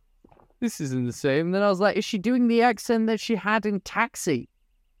 this isn't the same. And then I was like, is she doing the accent that she had in Taxi?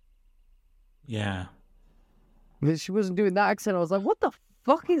 Yeah. But she wasn't doing that accent. I was like, what the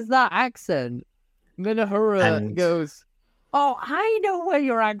fuck is that accent? And then Ahura goes, oh, I know where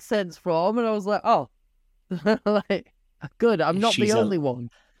your accent's from. And I was like, oh, like, good. I'm not the only one.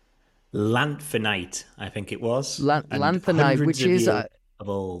 Lanthanite, I think it was. Lanthanite, which is of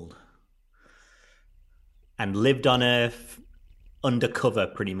old. And lived on Earth undercover,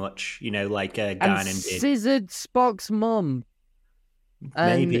 pretty much. You know, like Guinan did. Scissored Spock's mum.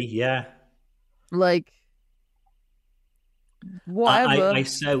 Maybe, yeah. Like, whatever. I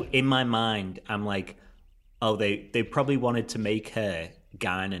so in my mind, I'm like, oh, they probably wanted to make her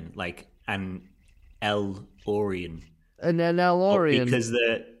Guinan, like an El-Aurian. An El-Aurian.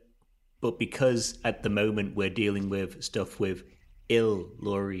 But because at the moment we're dealing with stuff with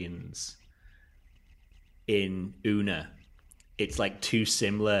Il-Laurians in Una, it's like too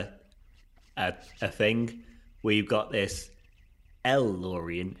similar a thing. We've got this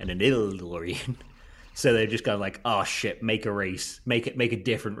El-Laurian and an Il-Laurian. So they're just kind of like, oh shit, make a race, make a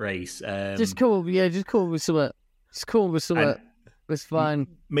different race. Just come with something. It's fine.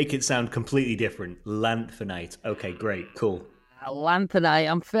 Make it sound completely different. Lanthanite. Okay, great, cool. Lanthanite.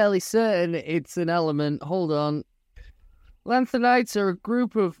 I'm fairly certain it's an element. Hold on. Lanthanites are a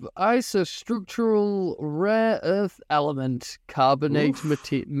group of isostructural rare earth element carbonate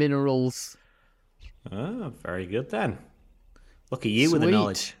minerals. Oh, very good then. Look at you Sweet. with the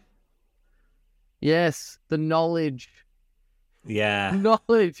knowledge. Yes, the knowledge. Yeah.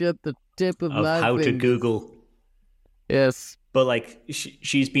 Knowledge at the tip of my how fingers. to Google. Yes. But like,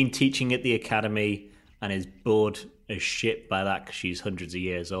 she's been teaching at the academy and is bored as shit by that because she's hundreds of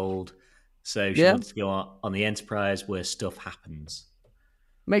years old. So she wants to go on the Enterprise where stuff happens.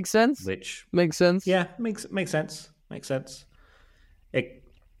 Makes sense. Makes sense. Yeah, makes sense. Makes sense.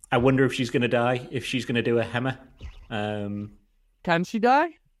 I wonder if she's going to die, if she's going to do a hammer. Can she die?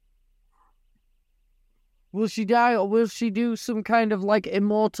 Will she die, or will she do some kind of like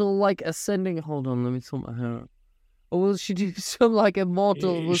immortal, like ascending? Hold on, let me sort my hair out. Or will she do some like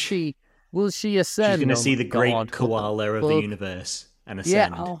immortal? Will she ascend? She's going to see the great koala of the universe and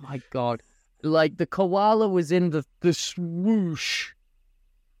ascend. Yeah. Oh my god! Like the koala was in the swoosh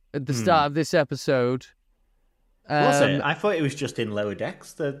at the start of this episode. Was it? I thought it was just in Lower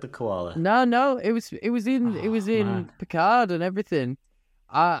Decks. The koala. No. It was in Picard and everything.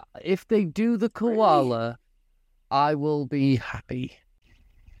 If they do the koala, I will be happy.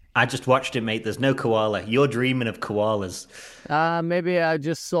 I just watched it, mate. There's no koala. You're dreaming of koalas. Maybe I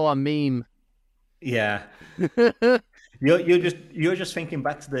just saw a meme. Yeah. you're just thinking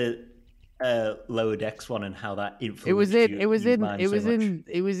back to the Lower Decks one and how that influenced it was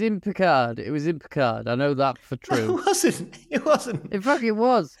in Picard. It was in Picard. I know that for true. It wasn't. In fact, it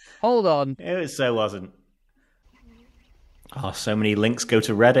was. Hold on. It wasn't. Oh, so many links go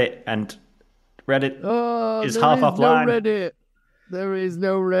to Reddit, and Reddit is half offline. No Reddit. There is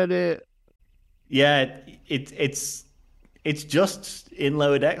no Reddit. Yeah, it's just in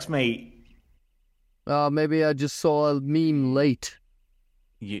Lower Decks, mate. Maybe I just saw a meme late.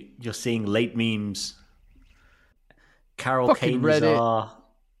 You're seeing late memes. Carol Kane is our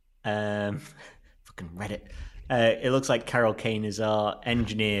fucking Reddit. It looks like Carol Kane is our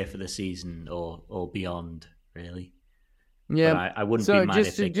engineer for the season or beyond, really. Yeah, but I wouldn't be mad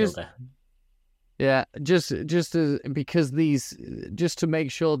if they killed her. Yeah, just to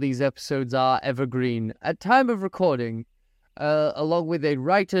make sure these episodes are evergreen at time of recording, along with a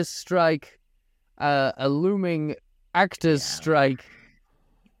writer's strike, a looming actors strike.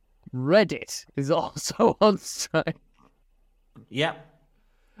 Reddit is also on strike. Yeah,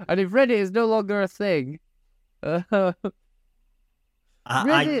 and if Reddit is no longer a thing, I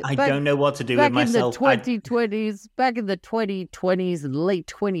don't know what to do with myself. Back in the 2020s and late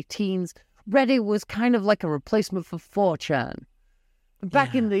 20-teens, Reddit was kind of like a replacement for 4chan.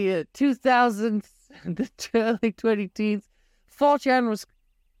 Back in the 2000s and the early 20-teens, 4chan was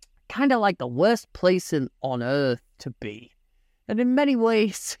kind of like the worst place on Earth to be. And in many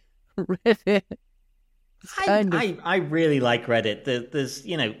ways, Reddit I really like Reddit. There's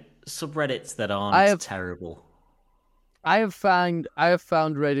subreddits that aren't terrible. I have found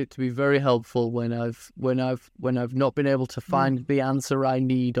Reddit to be very helpful when I've not been able to find the answer I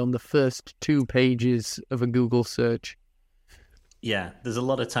need on the first 2 pages of a Google search. Yeah, there's a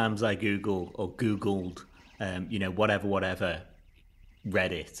lot of times I Google or Googled, whatever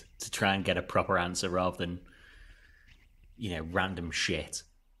Reddit to try and get a proper answer rather than, random shit.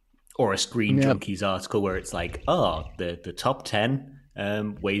 Or a Screen Junkies article where it's like, the top 10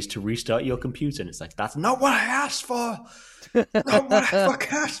 ways to restart your computer. And it's like, that's not what I asked for. Not what I fucking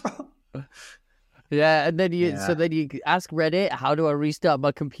asked for. Yeah, and then you ask Reddit, how do I restart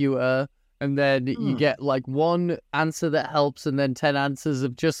my computer? And then you get like 1 answer that helps, and then 10 answers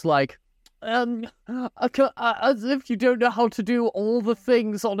of just like, as if you don't know how to do all the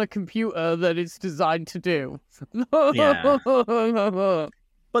things on a computer that it's designed to do. Yeah.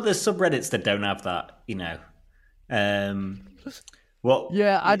 But there's subreddits that don't have that, Yeah,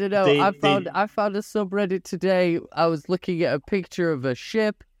 I don't know. I found a subreddit today. I was looking at a picture of a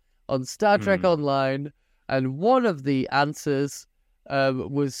ship on Star Trek Online, and one of the answers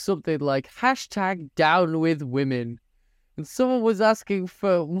was something like #DownWithWomen, and someone was asking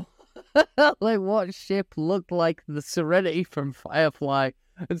for like what ship looked like the Serenity from Firefly,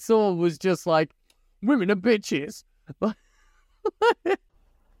 and someone was just like, women are bitches.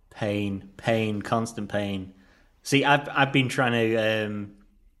 Pain, constant pain. See, I've been trying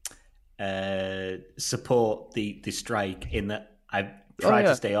to support the strike in that I've tried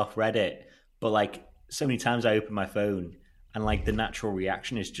to stay off Reddit, but like so many times I open my phone and like the natural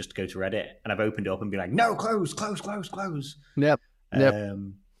reaction is just to go to Reddit, and I've opened it up and be like, no, close. Yep.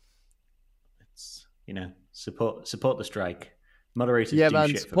 It's support the strike. Moderators shit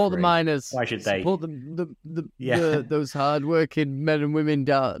support for free. The miners. Why should they support those hardworking men and women,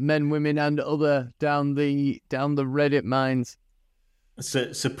 and other down the Reddit mines?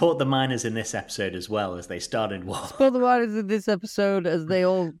 So support the miners in this episode as well as they start in war. Support the miners in this episode as they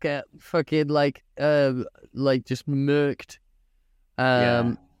all get fucking like just murked.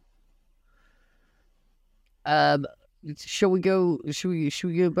 Shall we go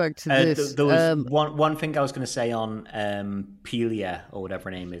back to this? There was one thing I was going to say on Pelia, or whatever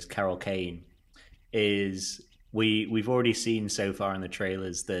her name is, Carol Kane, is we've already seen so far in the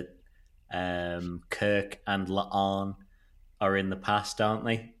trailers that Kirk and La'an are in the past, aren't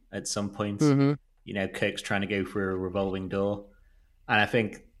they? At some point, Kirk's trying to go through a revolving door, and I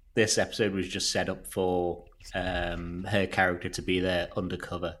think this episode was just set up for her character to be there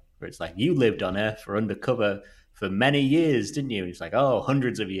undercover, where it's like, you lived on Earth for undercover for many years, didn't you? And it's like,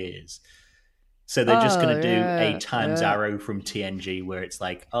 hundreds of years. So they're just going to do a times arrow from TNG where it's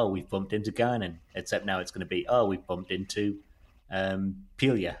like, we've bumped into Guinan, except now it's going to be, we've bumped into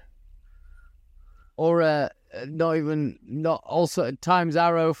Pelia. Or not also times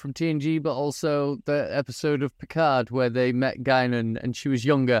arrow from TNG, but also the episode of Picard where they met Guinan and she was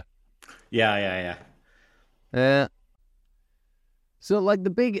younger. Yeah. So like the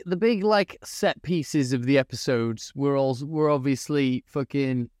big like set pieces of the episodes were obviously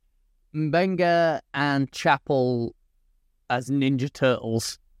fucking Mbenga and Chapel as Ninja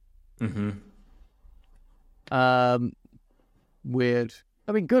Turtles. Weird.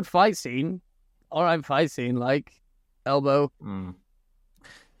 I mean, good fight scene. All right, fight scene, like elbow,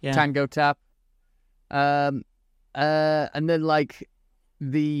 tango tap, and then like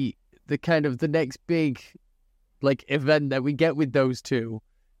the kind of the next big like event that we get with those two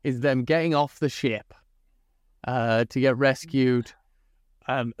is them getting off the ship to get rescued.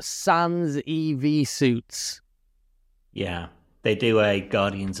 Sans EV suits. Yeah, they do a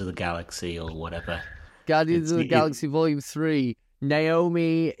Guardians of the Galaxy or whatever. Guardians of the Galaxy Volume 3.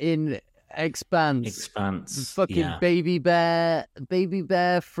 Naomi in Expanse. Fucking Baby Bear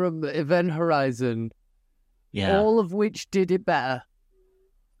from Event Horizon. Yeah. All of which did it better.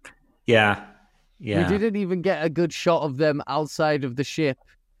 Yeah. We didn't even get a good shot of them outside of the ship.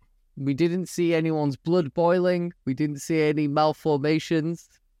 We didn't see anyone's blood boiling. We didn't see any malformations.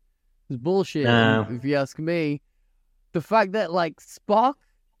 It's bullshit, if you ask me. The fact that, like, Spock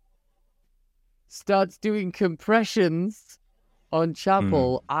starts doing compressions on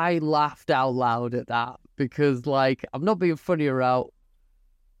Chapel, I laughed out loud at that. Because, like, I'm not being funny about...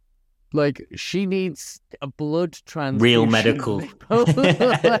 Like, she needs a blood transfusion. Real medical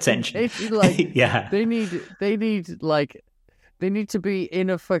attention. They need to be in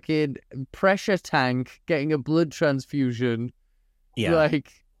a fucking pressure tank getting a blood transfusion. Yeah.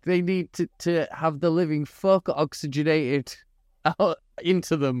 Like, they need to have the living fuck oxygenated out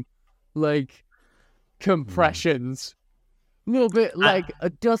into them. Like, compressions. little bit like a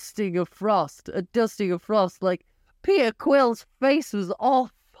dusting of frost. Like Peter Quill's face was all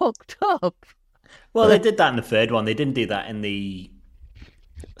fucked up. Well, they did that in the third one. They didn't do that in the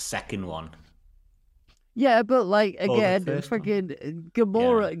second one. Yeah, but like again, freaking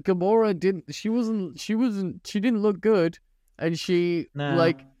Gamora didn't. She didn't look good, and she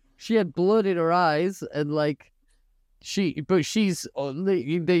had blood in her eyes, and like she's. They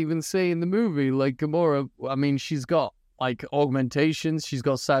even say in the movie, like Gamora. I mean, she's got like augmentations. She's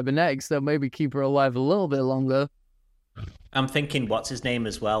got cybernetics that maybe keep her alive a little bit longer. I'm thinking, what's his name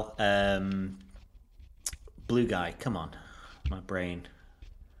as well? Blue guy. Come on, my brain.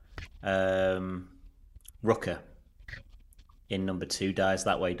 Rooker in number 2 dies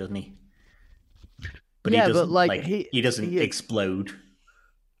that way, doesn't he? But yeah, he doesn't, he doesn't explode.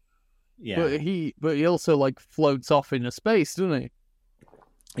 Yeah, but he also like floats off into space, doesn't he?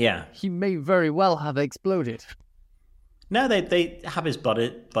 Yeah, he may very well have exploded. No, they have his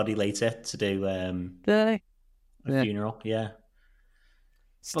body later to do a funeral. Yeah,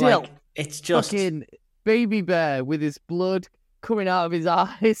 still, like, it's just fucking Baby Bear with his blood coming out of his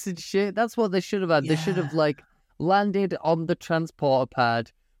eyes and shit. That's what they should have had. Yeah. They should have like landed on the transporter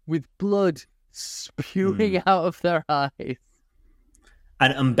pad with blood spewing out of their eyes.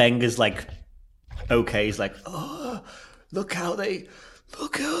 And Mbenga's like, okay, he's like, oh, look at the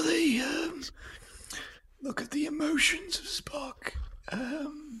emotions of Spock.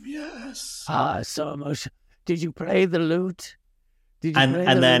 Yes. So emotional. Did you play the lute? Did you play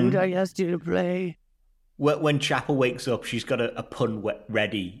the lute I asked you to play? When Chapel wakes up, she's got a pun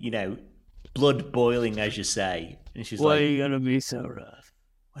ready, blood boiling, as you say. And she's Why are you going to be so rough?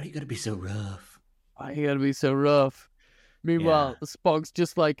 Why are you going to be so rough? Why are you going to be so rough? Meanwhile, Spock's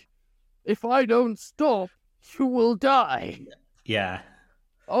just like, if I don't stop, you will die. Yeah.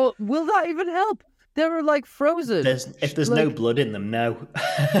 Oh, will that even help? They're like frozen. If there's no blood in them, no.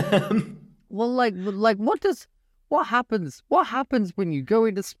 Well, like what happens? What happens when you go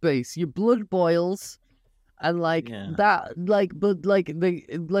into space? Your blood boils. And when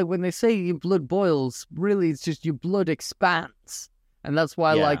they say your blood boils, really it's just your blood expands, and that's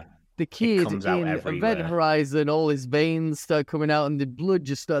why the kid in Event Horizon, all his veins start coming out, and the blood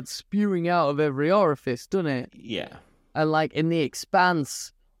just starts spewing out of every orifice, doesn't it? Yeah. And like in the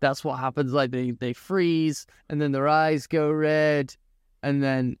Expanse, that's what happens. Like they freeze, and then their eyes go red, and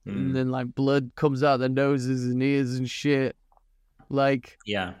then like blood comes out their noses and ears and shit. Like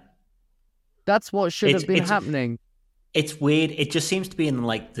that's what should have been happening. It's weird. It just seems to be in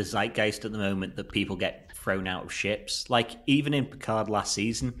like the zeitgeist at the moment that people get thrown out of ships. Like even in Picard last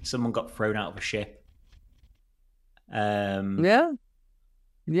season, someone got thrown out of a ship. Yeah.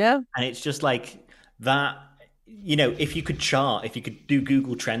 And it's just like that. If you could do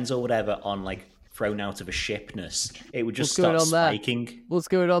Google Trends or whatever on like thrown out of a shipness, it would just start spiking. What's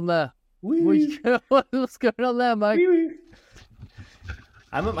going on there? What's going on there, Mike? Wee-wee.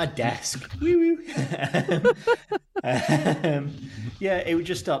 I'm at my desk. It would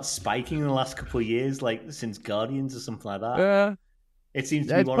just start spiking in the last couple of years, like since Guardians or something like that. Yeah, it seems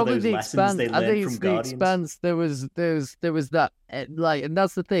to be one of those lessons they learned from Guardians. Expanse, there was that like, and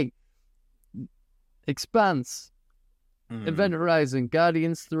that's the thing. Expanse, Event Horizon,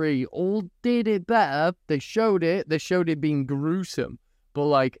 Guardians 3, all did it better. They showed it being gruesome. But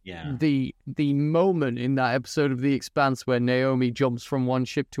like the moment in that episode of The Expanse where Naomi jumps from one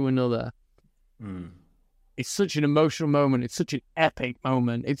ship to another, it's such an emotional moment. It's such an epic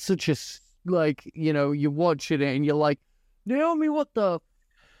moment. It's such a you're watching it and you're like, Naomi, what the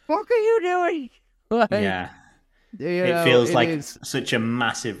fuck are you doing? Like, it feels like such a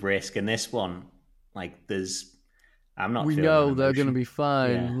massive risk. And this one, like, I'm not. We know they're going to be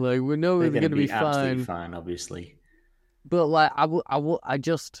fine. Yeah. Like we know they're going to be absolutely fine, obviously. But like I'm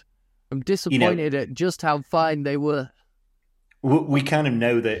disappointed at just how fine they were. We kind of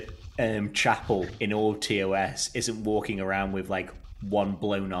know that Chapel in all TOS isn't walking around with like one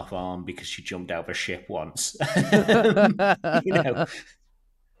blown off arm because she jumped out of a ship once.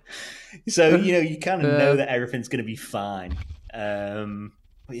 So you kind of know that everything's going to be fine.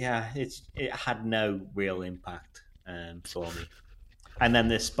 But yeah, it had no real impact for me. And then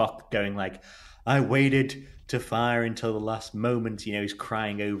this Spock going like, I waited to fire until the last moment. He's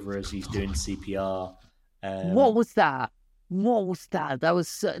crying over as he's doing CPR. What was that? That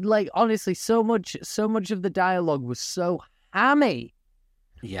was honestly, so much of the dialogue was so hammy.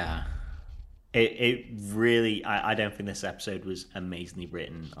 Yeah, it really. I don't think this episode was amazingly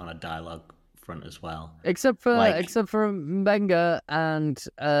written on a dialogue front as well. Except for Mbenga and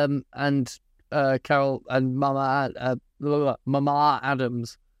Carol and Mama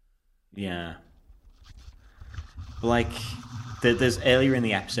Adams. Yeah. Like, there's earlier in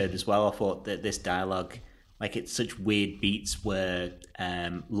the episode as well. I thought that this dialogue, like, it's such weird beats where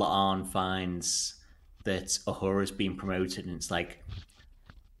La'an finds that Uhura's being promoted, and it's like,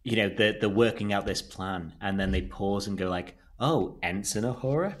 you know, they're working out this plan, and then they pause and go like, "Oh, Ensign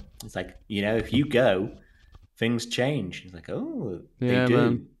Uhura." It's like, you know, if you go, things change. It's like, oh, they do.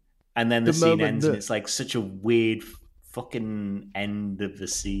 Man. And then the scene ends, and it's like such a weird fucking end of the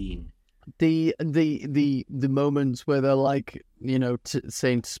scene. The moments where they're like, you know,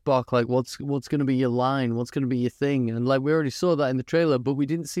 saying to Spock, like, what's going to be your line? What's going to be your thing? And like, we already saw that in the trailer, but we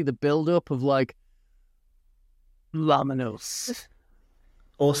didn't see the build up of like Laminos.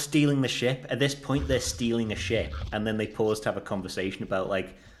 Or stealing the ship. At this point, they're stealing a ship, and then they pause to have a conversation about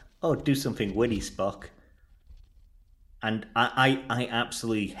like, oh, do something witty, Spock. And I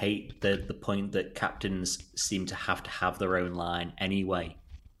absolutely hate the point that captains seem to have their own line anyway.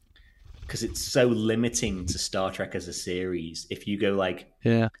 Because it's so limiting to Star Trek as a series. If you go like,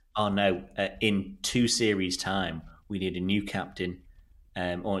 oh no, in 2 series time, we need a new captain,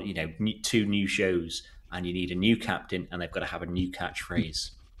 or, you know, 2 new shows, and you need a new captain, and they've got to have a new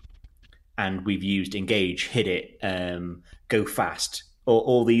catchphrase. And we've used engage, hit it, go fast, or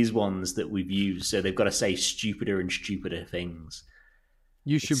all these ones that we've used. So they've got to say stupider and stupider things.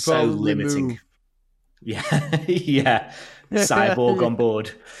 You should it's probably so limiting. Move. Yeah, yeah. Cyborg on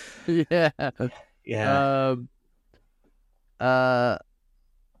board. Yeah. Yeah.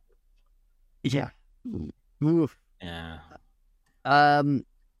 Yeah. Oof. Yeah.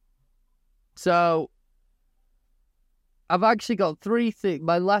 So I've actually got 3 things.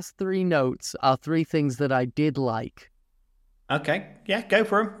 My last 3 notes are 3 things that I did like. Okay. Yeah, go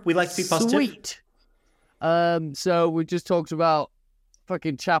for them. We like to be positive. Sweet. So we just talked about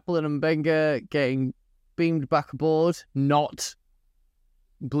fucking Chaplin and Benga getting beamed back aboard, not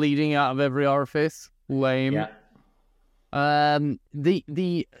bleeding out of every orifice. Lame. Yeah.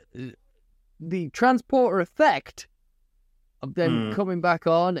 The transporter effect of them coming back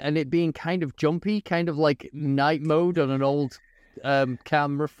on and it being kind of jumpy, kind of like night mode on an old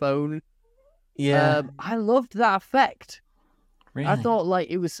camera phone. Yeah. I loved that effect. Really? I thought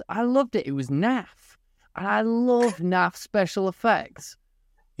I loved it. It was naff. And I love naff special effects.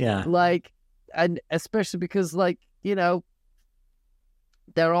 Yeah. Like, and especially because, like, you know,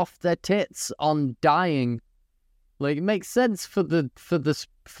 they're off their tits on dying. Like, it makes sense for the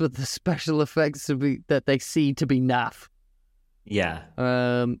special effects that they see to be naff. Yeah.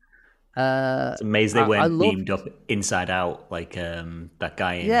 It's amazing they weren't beamed up inside out like that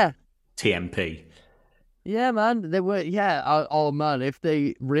guy in TMP. Yeah, man. They were. Yeah. Oh, man. If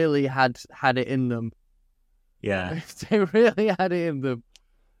they really had it in them. Yeah. If they really had it in them,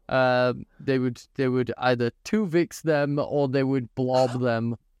 they would either 2-Vix them or they would blob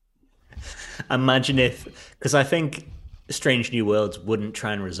them. Imagine if, because I think Strange New Worlds wouldn't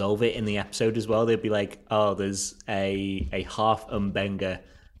try and resolve it in the episode as well. They'd be like, oh, there's a half Umbenga,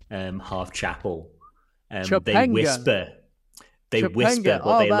 half Chapel. They whisper. They whisper,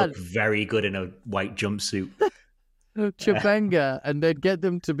 but they look very good in a white jumpsuit. Topanga, and they'd get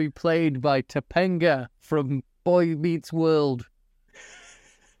them to be played by Topanga from Boy Meets World.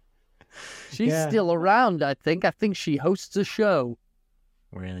 She's still around, I think. I think she hosts a show.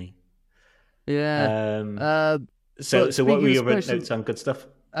 Really? Yeah. So what were your notes on good stuff?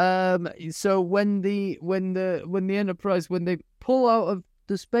 So when the Enterprise, when they pull out of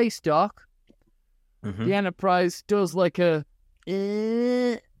the space dock, the Enterprise does like a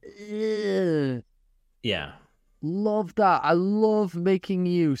yeah. Love that. I love making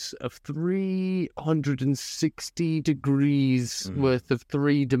use of 360 degrees worth of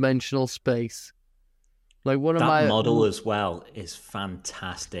 3-dimensional space. Like that model as well is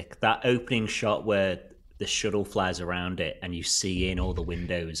fantastic. That opening shot where the shuttle flies around it and you see in all the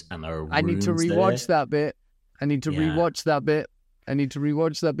windows and there are rooms. I need to rewatch that bit. I need to rewatch that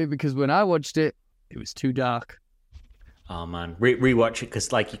bit because when I watched it, it was too dark. Oh man, rewatch it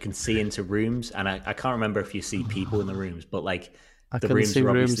because like you can see into rooms, and I can't remember if you see people in the rooms, but like the rooms are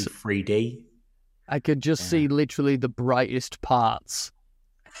obviously 3D. I could just see literally the brightest parts.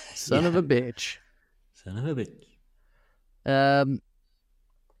 Son of a bitch. Son of a bitch.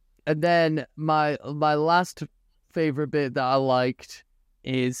 And then my last favorite bit that I liked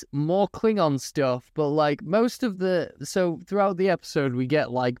is more Klingon stuff, but like most of so throughout the episode we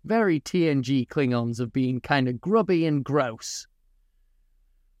get like very TNG Klingons of being kind of grubby and gross.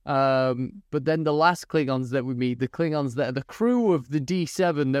 But then the last Klingons that we meet, the Klingons that are the crew of the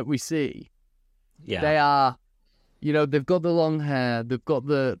D7 that we see, they are, you know, they've got the long hair, they've got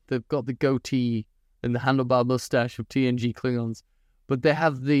the goatee and the handlebar mustache of TNG Klingons, but they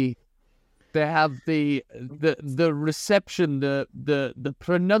have the They have the reception, the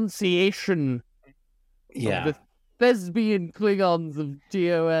pronunciation of the thespian Klingons of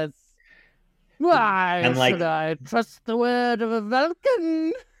TOS. Why should I trust the word of a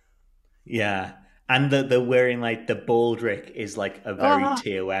Vulcan? Yeah. And they're wearing like the baldric is like a very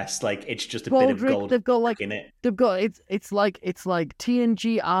TOS, like it's just a bit of gold. They've got like in it. They've got it's like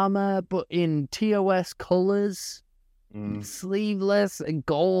TNG armor, but in TOS colors, sleeveless and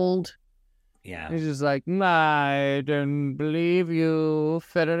gold. Yeah, it's just like I don't believe you,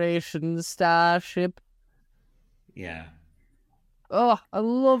 Federation starship. Yeah. Oh, I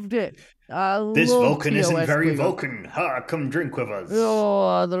loved it. This Vulcan TOS isn't very Klingon. Vulcan. Ha! Come drink with us.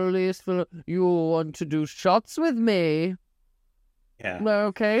 Oh, the least you want to do shots with me? Yeah.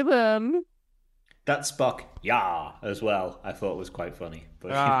 Okay then. That Spock, as well. I thought was quite funny.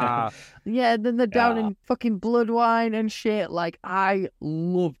 But yeah. Then they're down in fucking blood wine and shit. Like I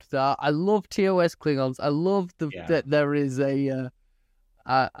loved that. I love TOS Klingons. I love that there is a.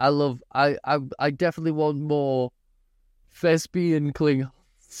 I definitely want more thespian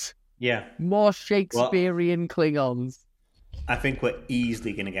Klingons. Yeah. More Shakespearean Klingons. I think we're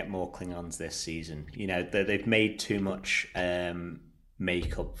easily going to get more Klingons this season. You know, they've made too much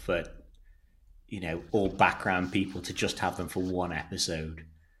makeup for, all background people to just have them for one episode.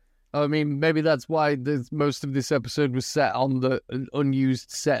 I mean, maybe that's why most of this episode was set on the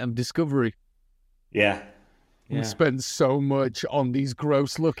unused set of Discovery. Yeah. We spent so much on these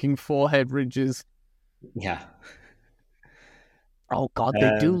gross-looking forehead ridges. Yeah. Oh, God,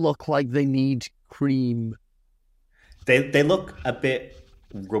 they do look like they need cream. They look a bit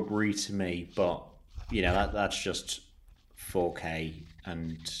rubbery to me, but, that's just 4K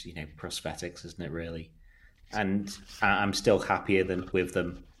and, prosthetics, isn't it, really? And I'm still happier with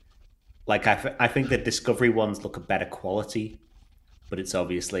them. Like, I think the Discovery ones look a better quality, but it's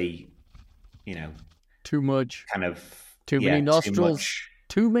obviously, too much. Kind of... Too many nostrils.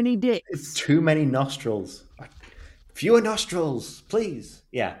 Too many dicks. Too many nostrils. Fewer nostrils, please.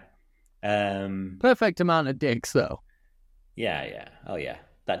 Yeah. Perfect amount of dicks, though. Yeah. Oh, yeah.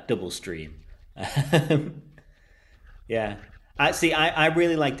 That double stream. Yeah. I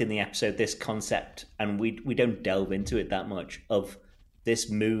really liked in the episode this concept, and we don't delve into it that much, of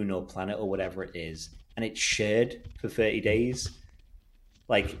this moon or planet or whatever it is, and it's shared for 30 days.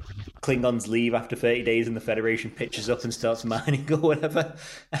 Like, Klingons leave after 30 days and the Federation pitches up and starts mining or whatever.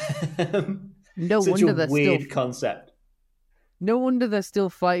 No Such wonder a weird concept. No wonder they're still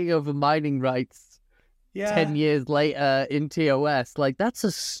fighting over mining rights 10 years later in TOS. Like, that's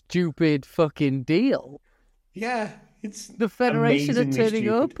a stupid fucking deal. Yeah, it's the Federation are turning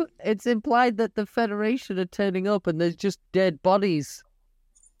up. It's implied that the Federation are turning up and there's just dead bodies.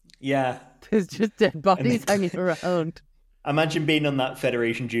 Yeah. There's just dead bodies hanging around. Imagine being on that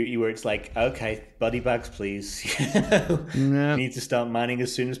Federation duty where it's like, okay, body bags, please. We need to start mining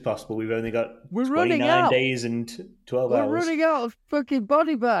as soon as possible. We've only got 29 days and 12 hours. We're running out of fucking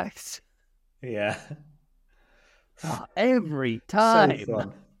body bags. Yeah. Oh, every time. So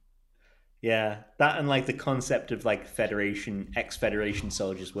fun. Yeah. That and like the concept of like ex-Federation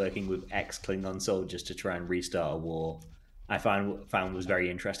soldiers working with ex-Klingon soldiers to try and restart a war. I found was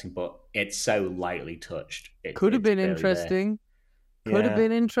very interesting, but it's so lightly touched. Could have been interesting. Could have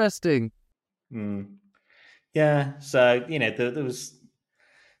been interesting. Yeah, so, there was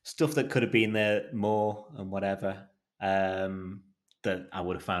stuff that could have been there more and whatever that I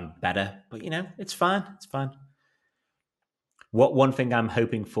would have found better. But, it's fine. It's fine. One thing I'm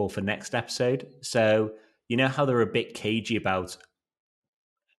hoping for next episode, so, how they're a bit cagey about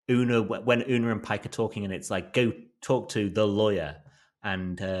Una, when Una and Pike are talking, and it's like, go talk to the lawyer,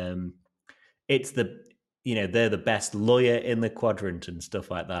 and it's they're the best lawyer in the quadrant and stuff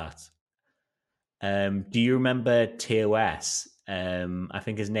like that. Do you remember TOS? I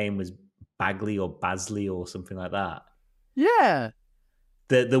think his name was Bagley or Basley or something like that. Yeah.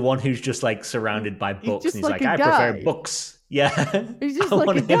 The one who's just like surrounded by books, and he's like, I guy. prefer books. Yeah. He's just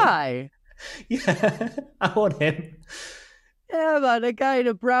like a guy. Yeah, I want him. Yeah, man, a guy in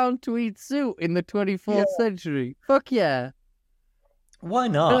a brown tweed suit in the 24th century. Fuck yeah. Why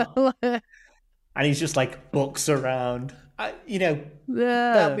not? And he's just like books around. That'd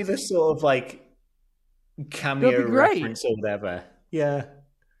be the sort of like cameo reference or whatever. Yeah.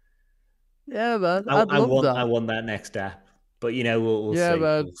 Yeah, man. I want that next app. But we'll see.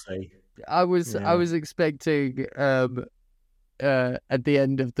 Man. We'll see. I was expecting at the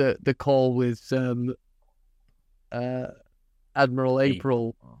end of the call with Admiral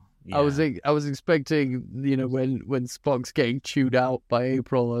April. Yeah. I was expecting, when Spock's getting chewed out by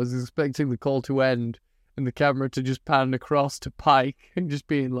April, I was expecting the call to end and the camera to just pan across to Pike and just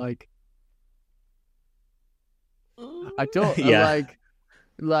being like, I told like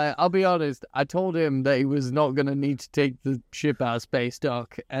I'll be honest, I told him that he was not going to need to take the ship out of space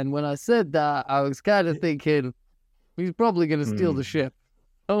dock, and when I said that, I was kind of thinking he's probably going to steal the ship.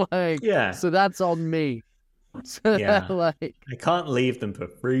 Like, so that's on me. So I can't leave them for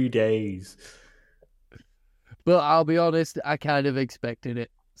 3 days. But I'll be honest, I kind of expected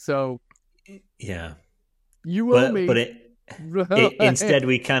it. So you owe me. But instead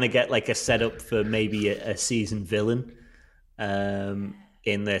we kind of get like a setup for maybe a season villain.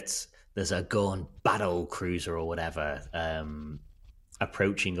 In that there's a Gorn battle cruiser or whatever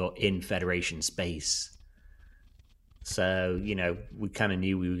approaching or in Federation space. So, we kind of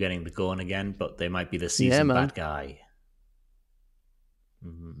knew we were getting the Gorn again, but they might be the season bad guy.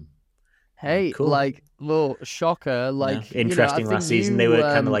 Mm-hmm. Hey, cool. Like, little shocker. Like, interesting last season. They were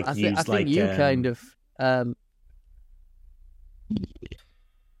kind of like used I think you kind of.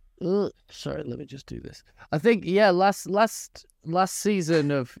 Sorry, let me just do this. I think last season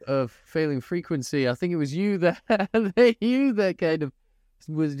of Failing Frequency, I think it was you that kind of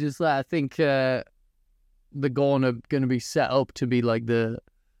was just like, I think the Gorn are going to be set up to be like the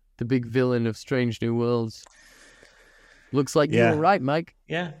big villain of Strange New Worlds. Looks like you were right, Mike.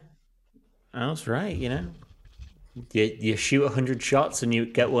 Yeah, I was right. You shoot 100 shots and you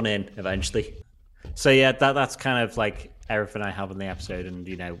get one in eventually. So yeah, that's kind of like everything I have on the episode, and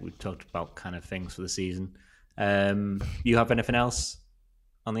we talked about kind of things for the season. You have anything else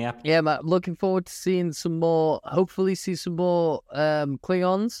on the app? Yeah, Matt, looking forward to seeing some more. Hopefully, see some more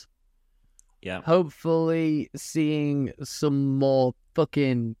Klingons. Yeah. Hopefully, seeing some more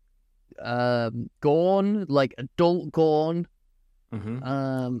fucking Gorn, like adult Gorn.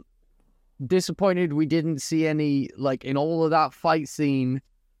 Mm-hmm. Disappointed we didn't see any, like, in all of that fight scene.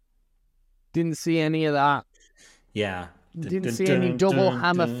 Didn't see any of that. Yeah. Didn't see any double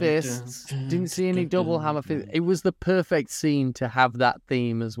hammer fists. Didn't see any double hammer fists. It was the perfect scene to have that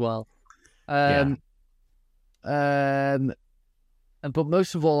theme as well. But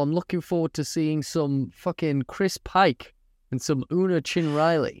most of all, I'm looking forward to seeing some fucking Chris Pike and some Una Chin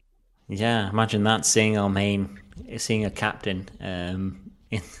Riley. Yeah, imagine that, seeing a captain in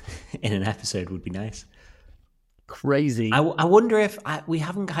an episode would be nice. Crazy. I wonder if we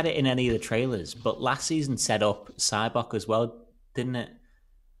haven't had it in any of the trailers, but last season set up Cybok as well, didn't it?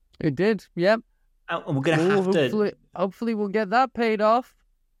 It did, yep. And we're going to have to... Hopefully we'll get that paid off.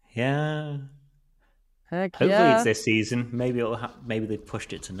 Yeah. Heck hopefully yeah. It's this season. Maybe maybe they've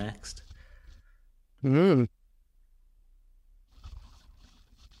pushed it to next. Captain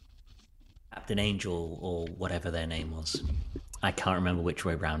Angel or whatever their name was. I can't remember which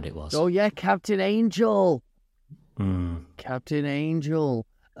way round it was. Oh yeah, Captain Angel. Captain Angel.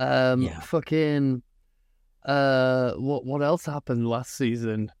 Fucking. What else happened last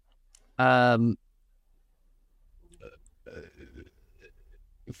season?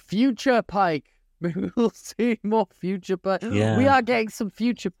 Future Pike. Maybe we'll see more Future Pike. Yeah. We are getting some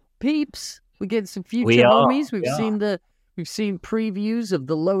future peeps. We're getting some future homies. We've seen previews of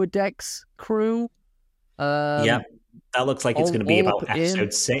the Lower Decks crew. That looks like it's going to be about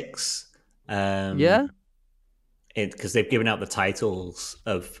episode 6. Yeah. Because they've given out the titles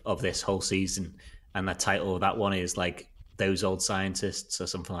of this whole season, and the title of that one is like Those Old Scientists or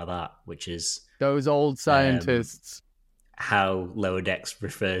something like that, which is Those Old Scientists. How Lower Decks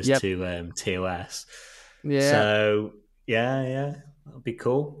refers to TOS. Yeah. So yeah, that'll be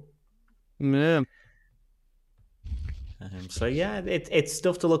cool. Yeah. So yeah, it's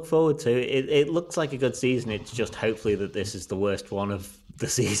stuff to look forward to. It looks like a good season. It's just hopefully that this is the worst one of the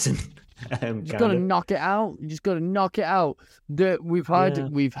season. You just got to knock it out. You just got to knock it out. We've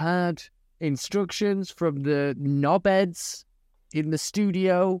had instructions from the knobheads in the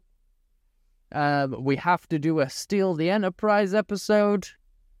studio. We have to do a Steal the Enterprise episode.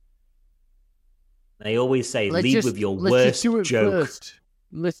 They always say, lead with your worst joke. First.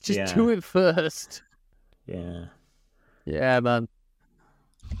 Let's just do it first. Yeah. Yeah, man.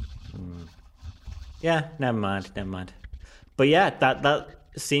 Yeah, never mind. But yeah, that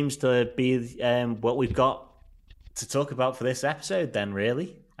seems to be what we've got to talk about for this episode then,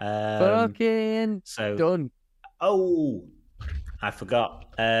 really. Fucking done. Oh, I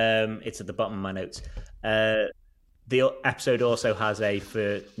forgot. It's at the bottom of my notes. The episode also has a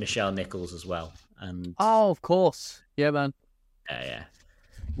for Nichelle Nichols as well. And of course. Yeah, man. Yeah.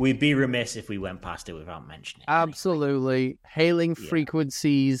 We'd be remiss if we went past it without mentioning it. Absolutely. Anyway. Hailing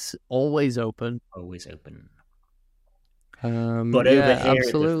frequencies, always open. Always open. But over here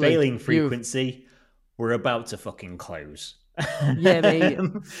at the failing frequency, we're about to fucking close. Yeah, mate.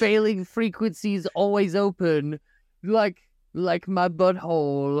 Failing frequencies always open, like my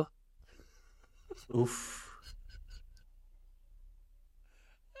butthole. Oof.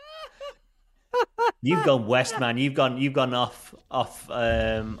 You've gone west, man. You've gone off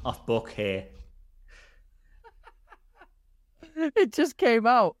book here. It just came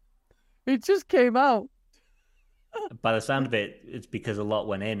out. It just came out. By the sound of it, it's because a lot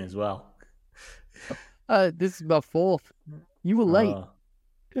went in as well. This is my fourth. You were late.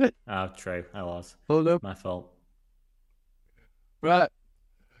 Oh, true. I was. Hold up. My fault. Right.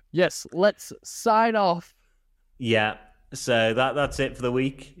 Yes, let's sign off. Yeah. So that's it for the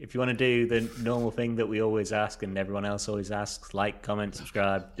week. If you want to do the normal thing that we always ask and everyone else always asks, like, comment,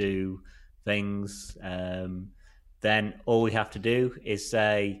 subscribe, do things, then all we have to do is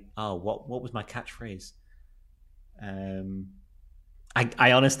say, oh, what was my catchphrase?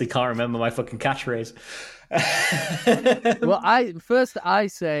 I honestly can't remember my fucking catchphrase. Well, I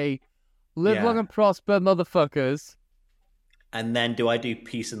say, live long and prosper, motherfuckers. And then do I do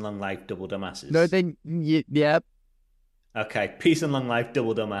peace and long life, double dumbasses? No, then, yeah. Okay, peace and long life,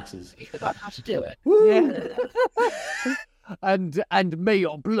 double dumbasses. I have to do it. Woo! Yeah. and may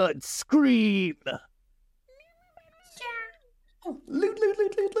your blood scream. Loot, loot,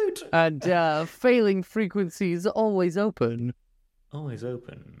 loot, loot, loot. And failing frequencies always open. Always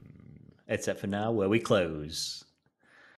open. Except for now, where we close.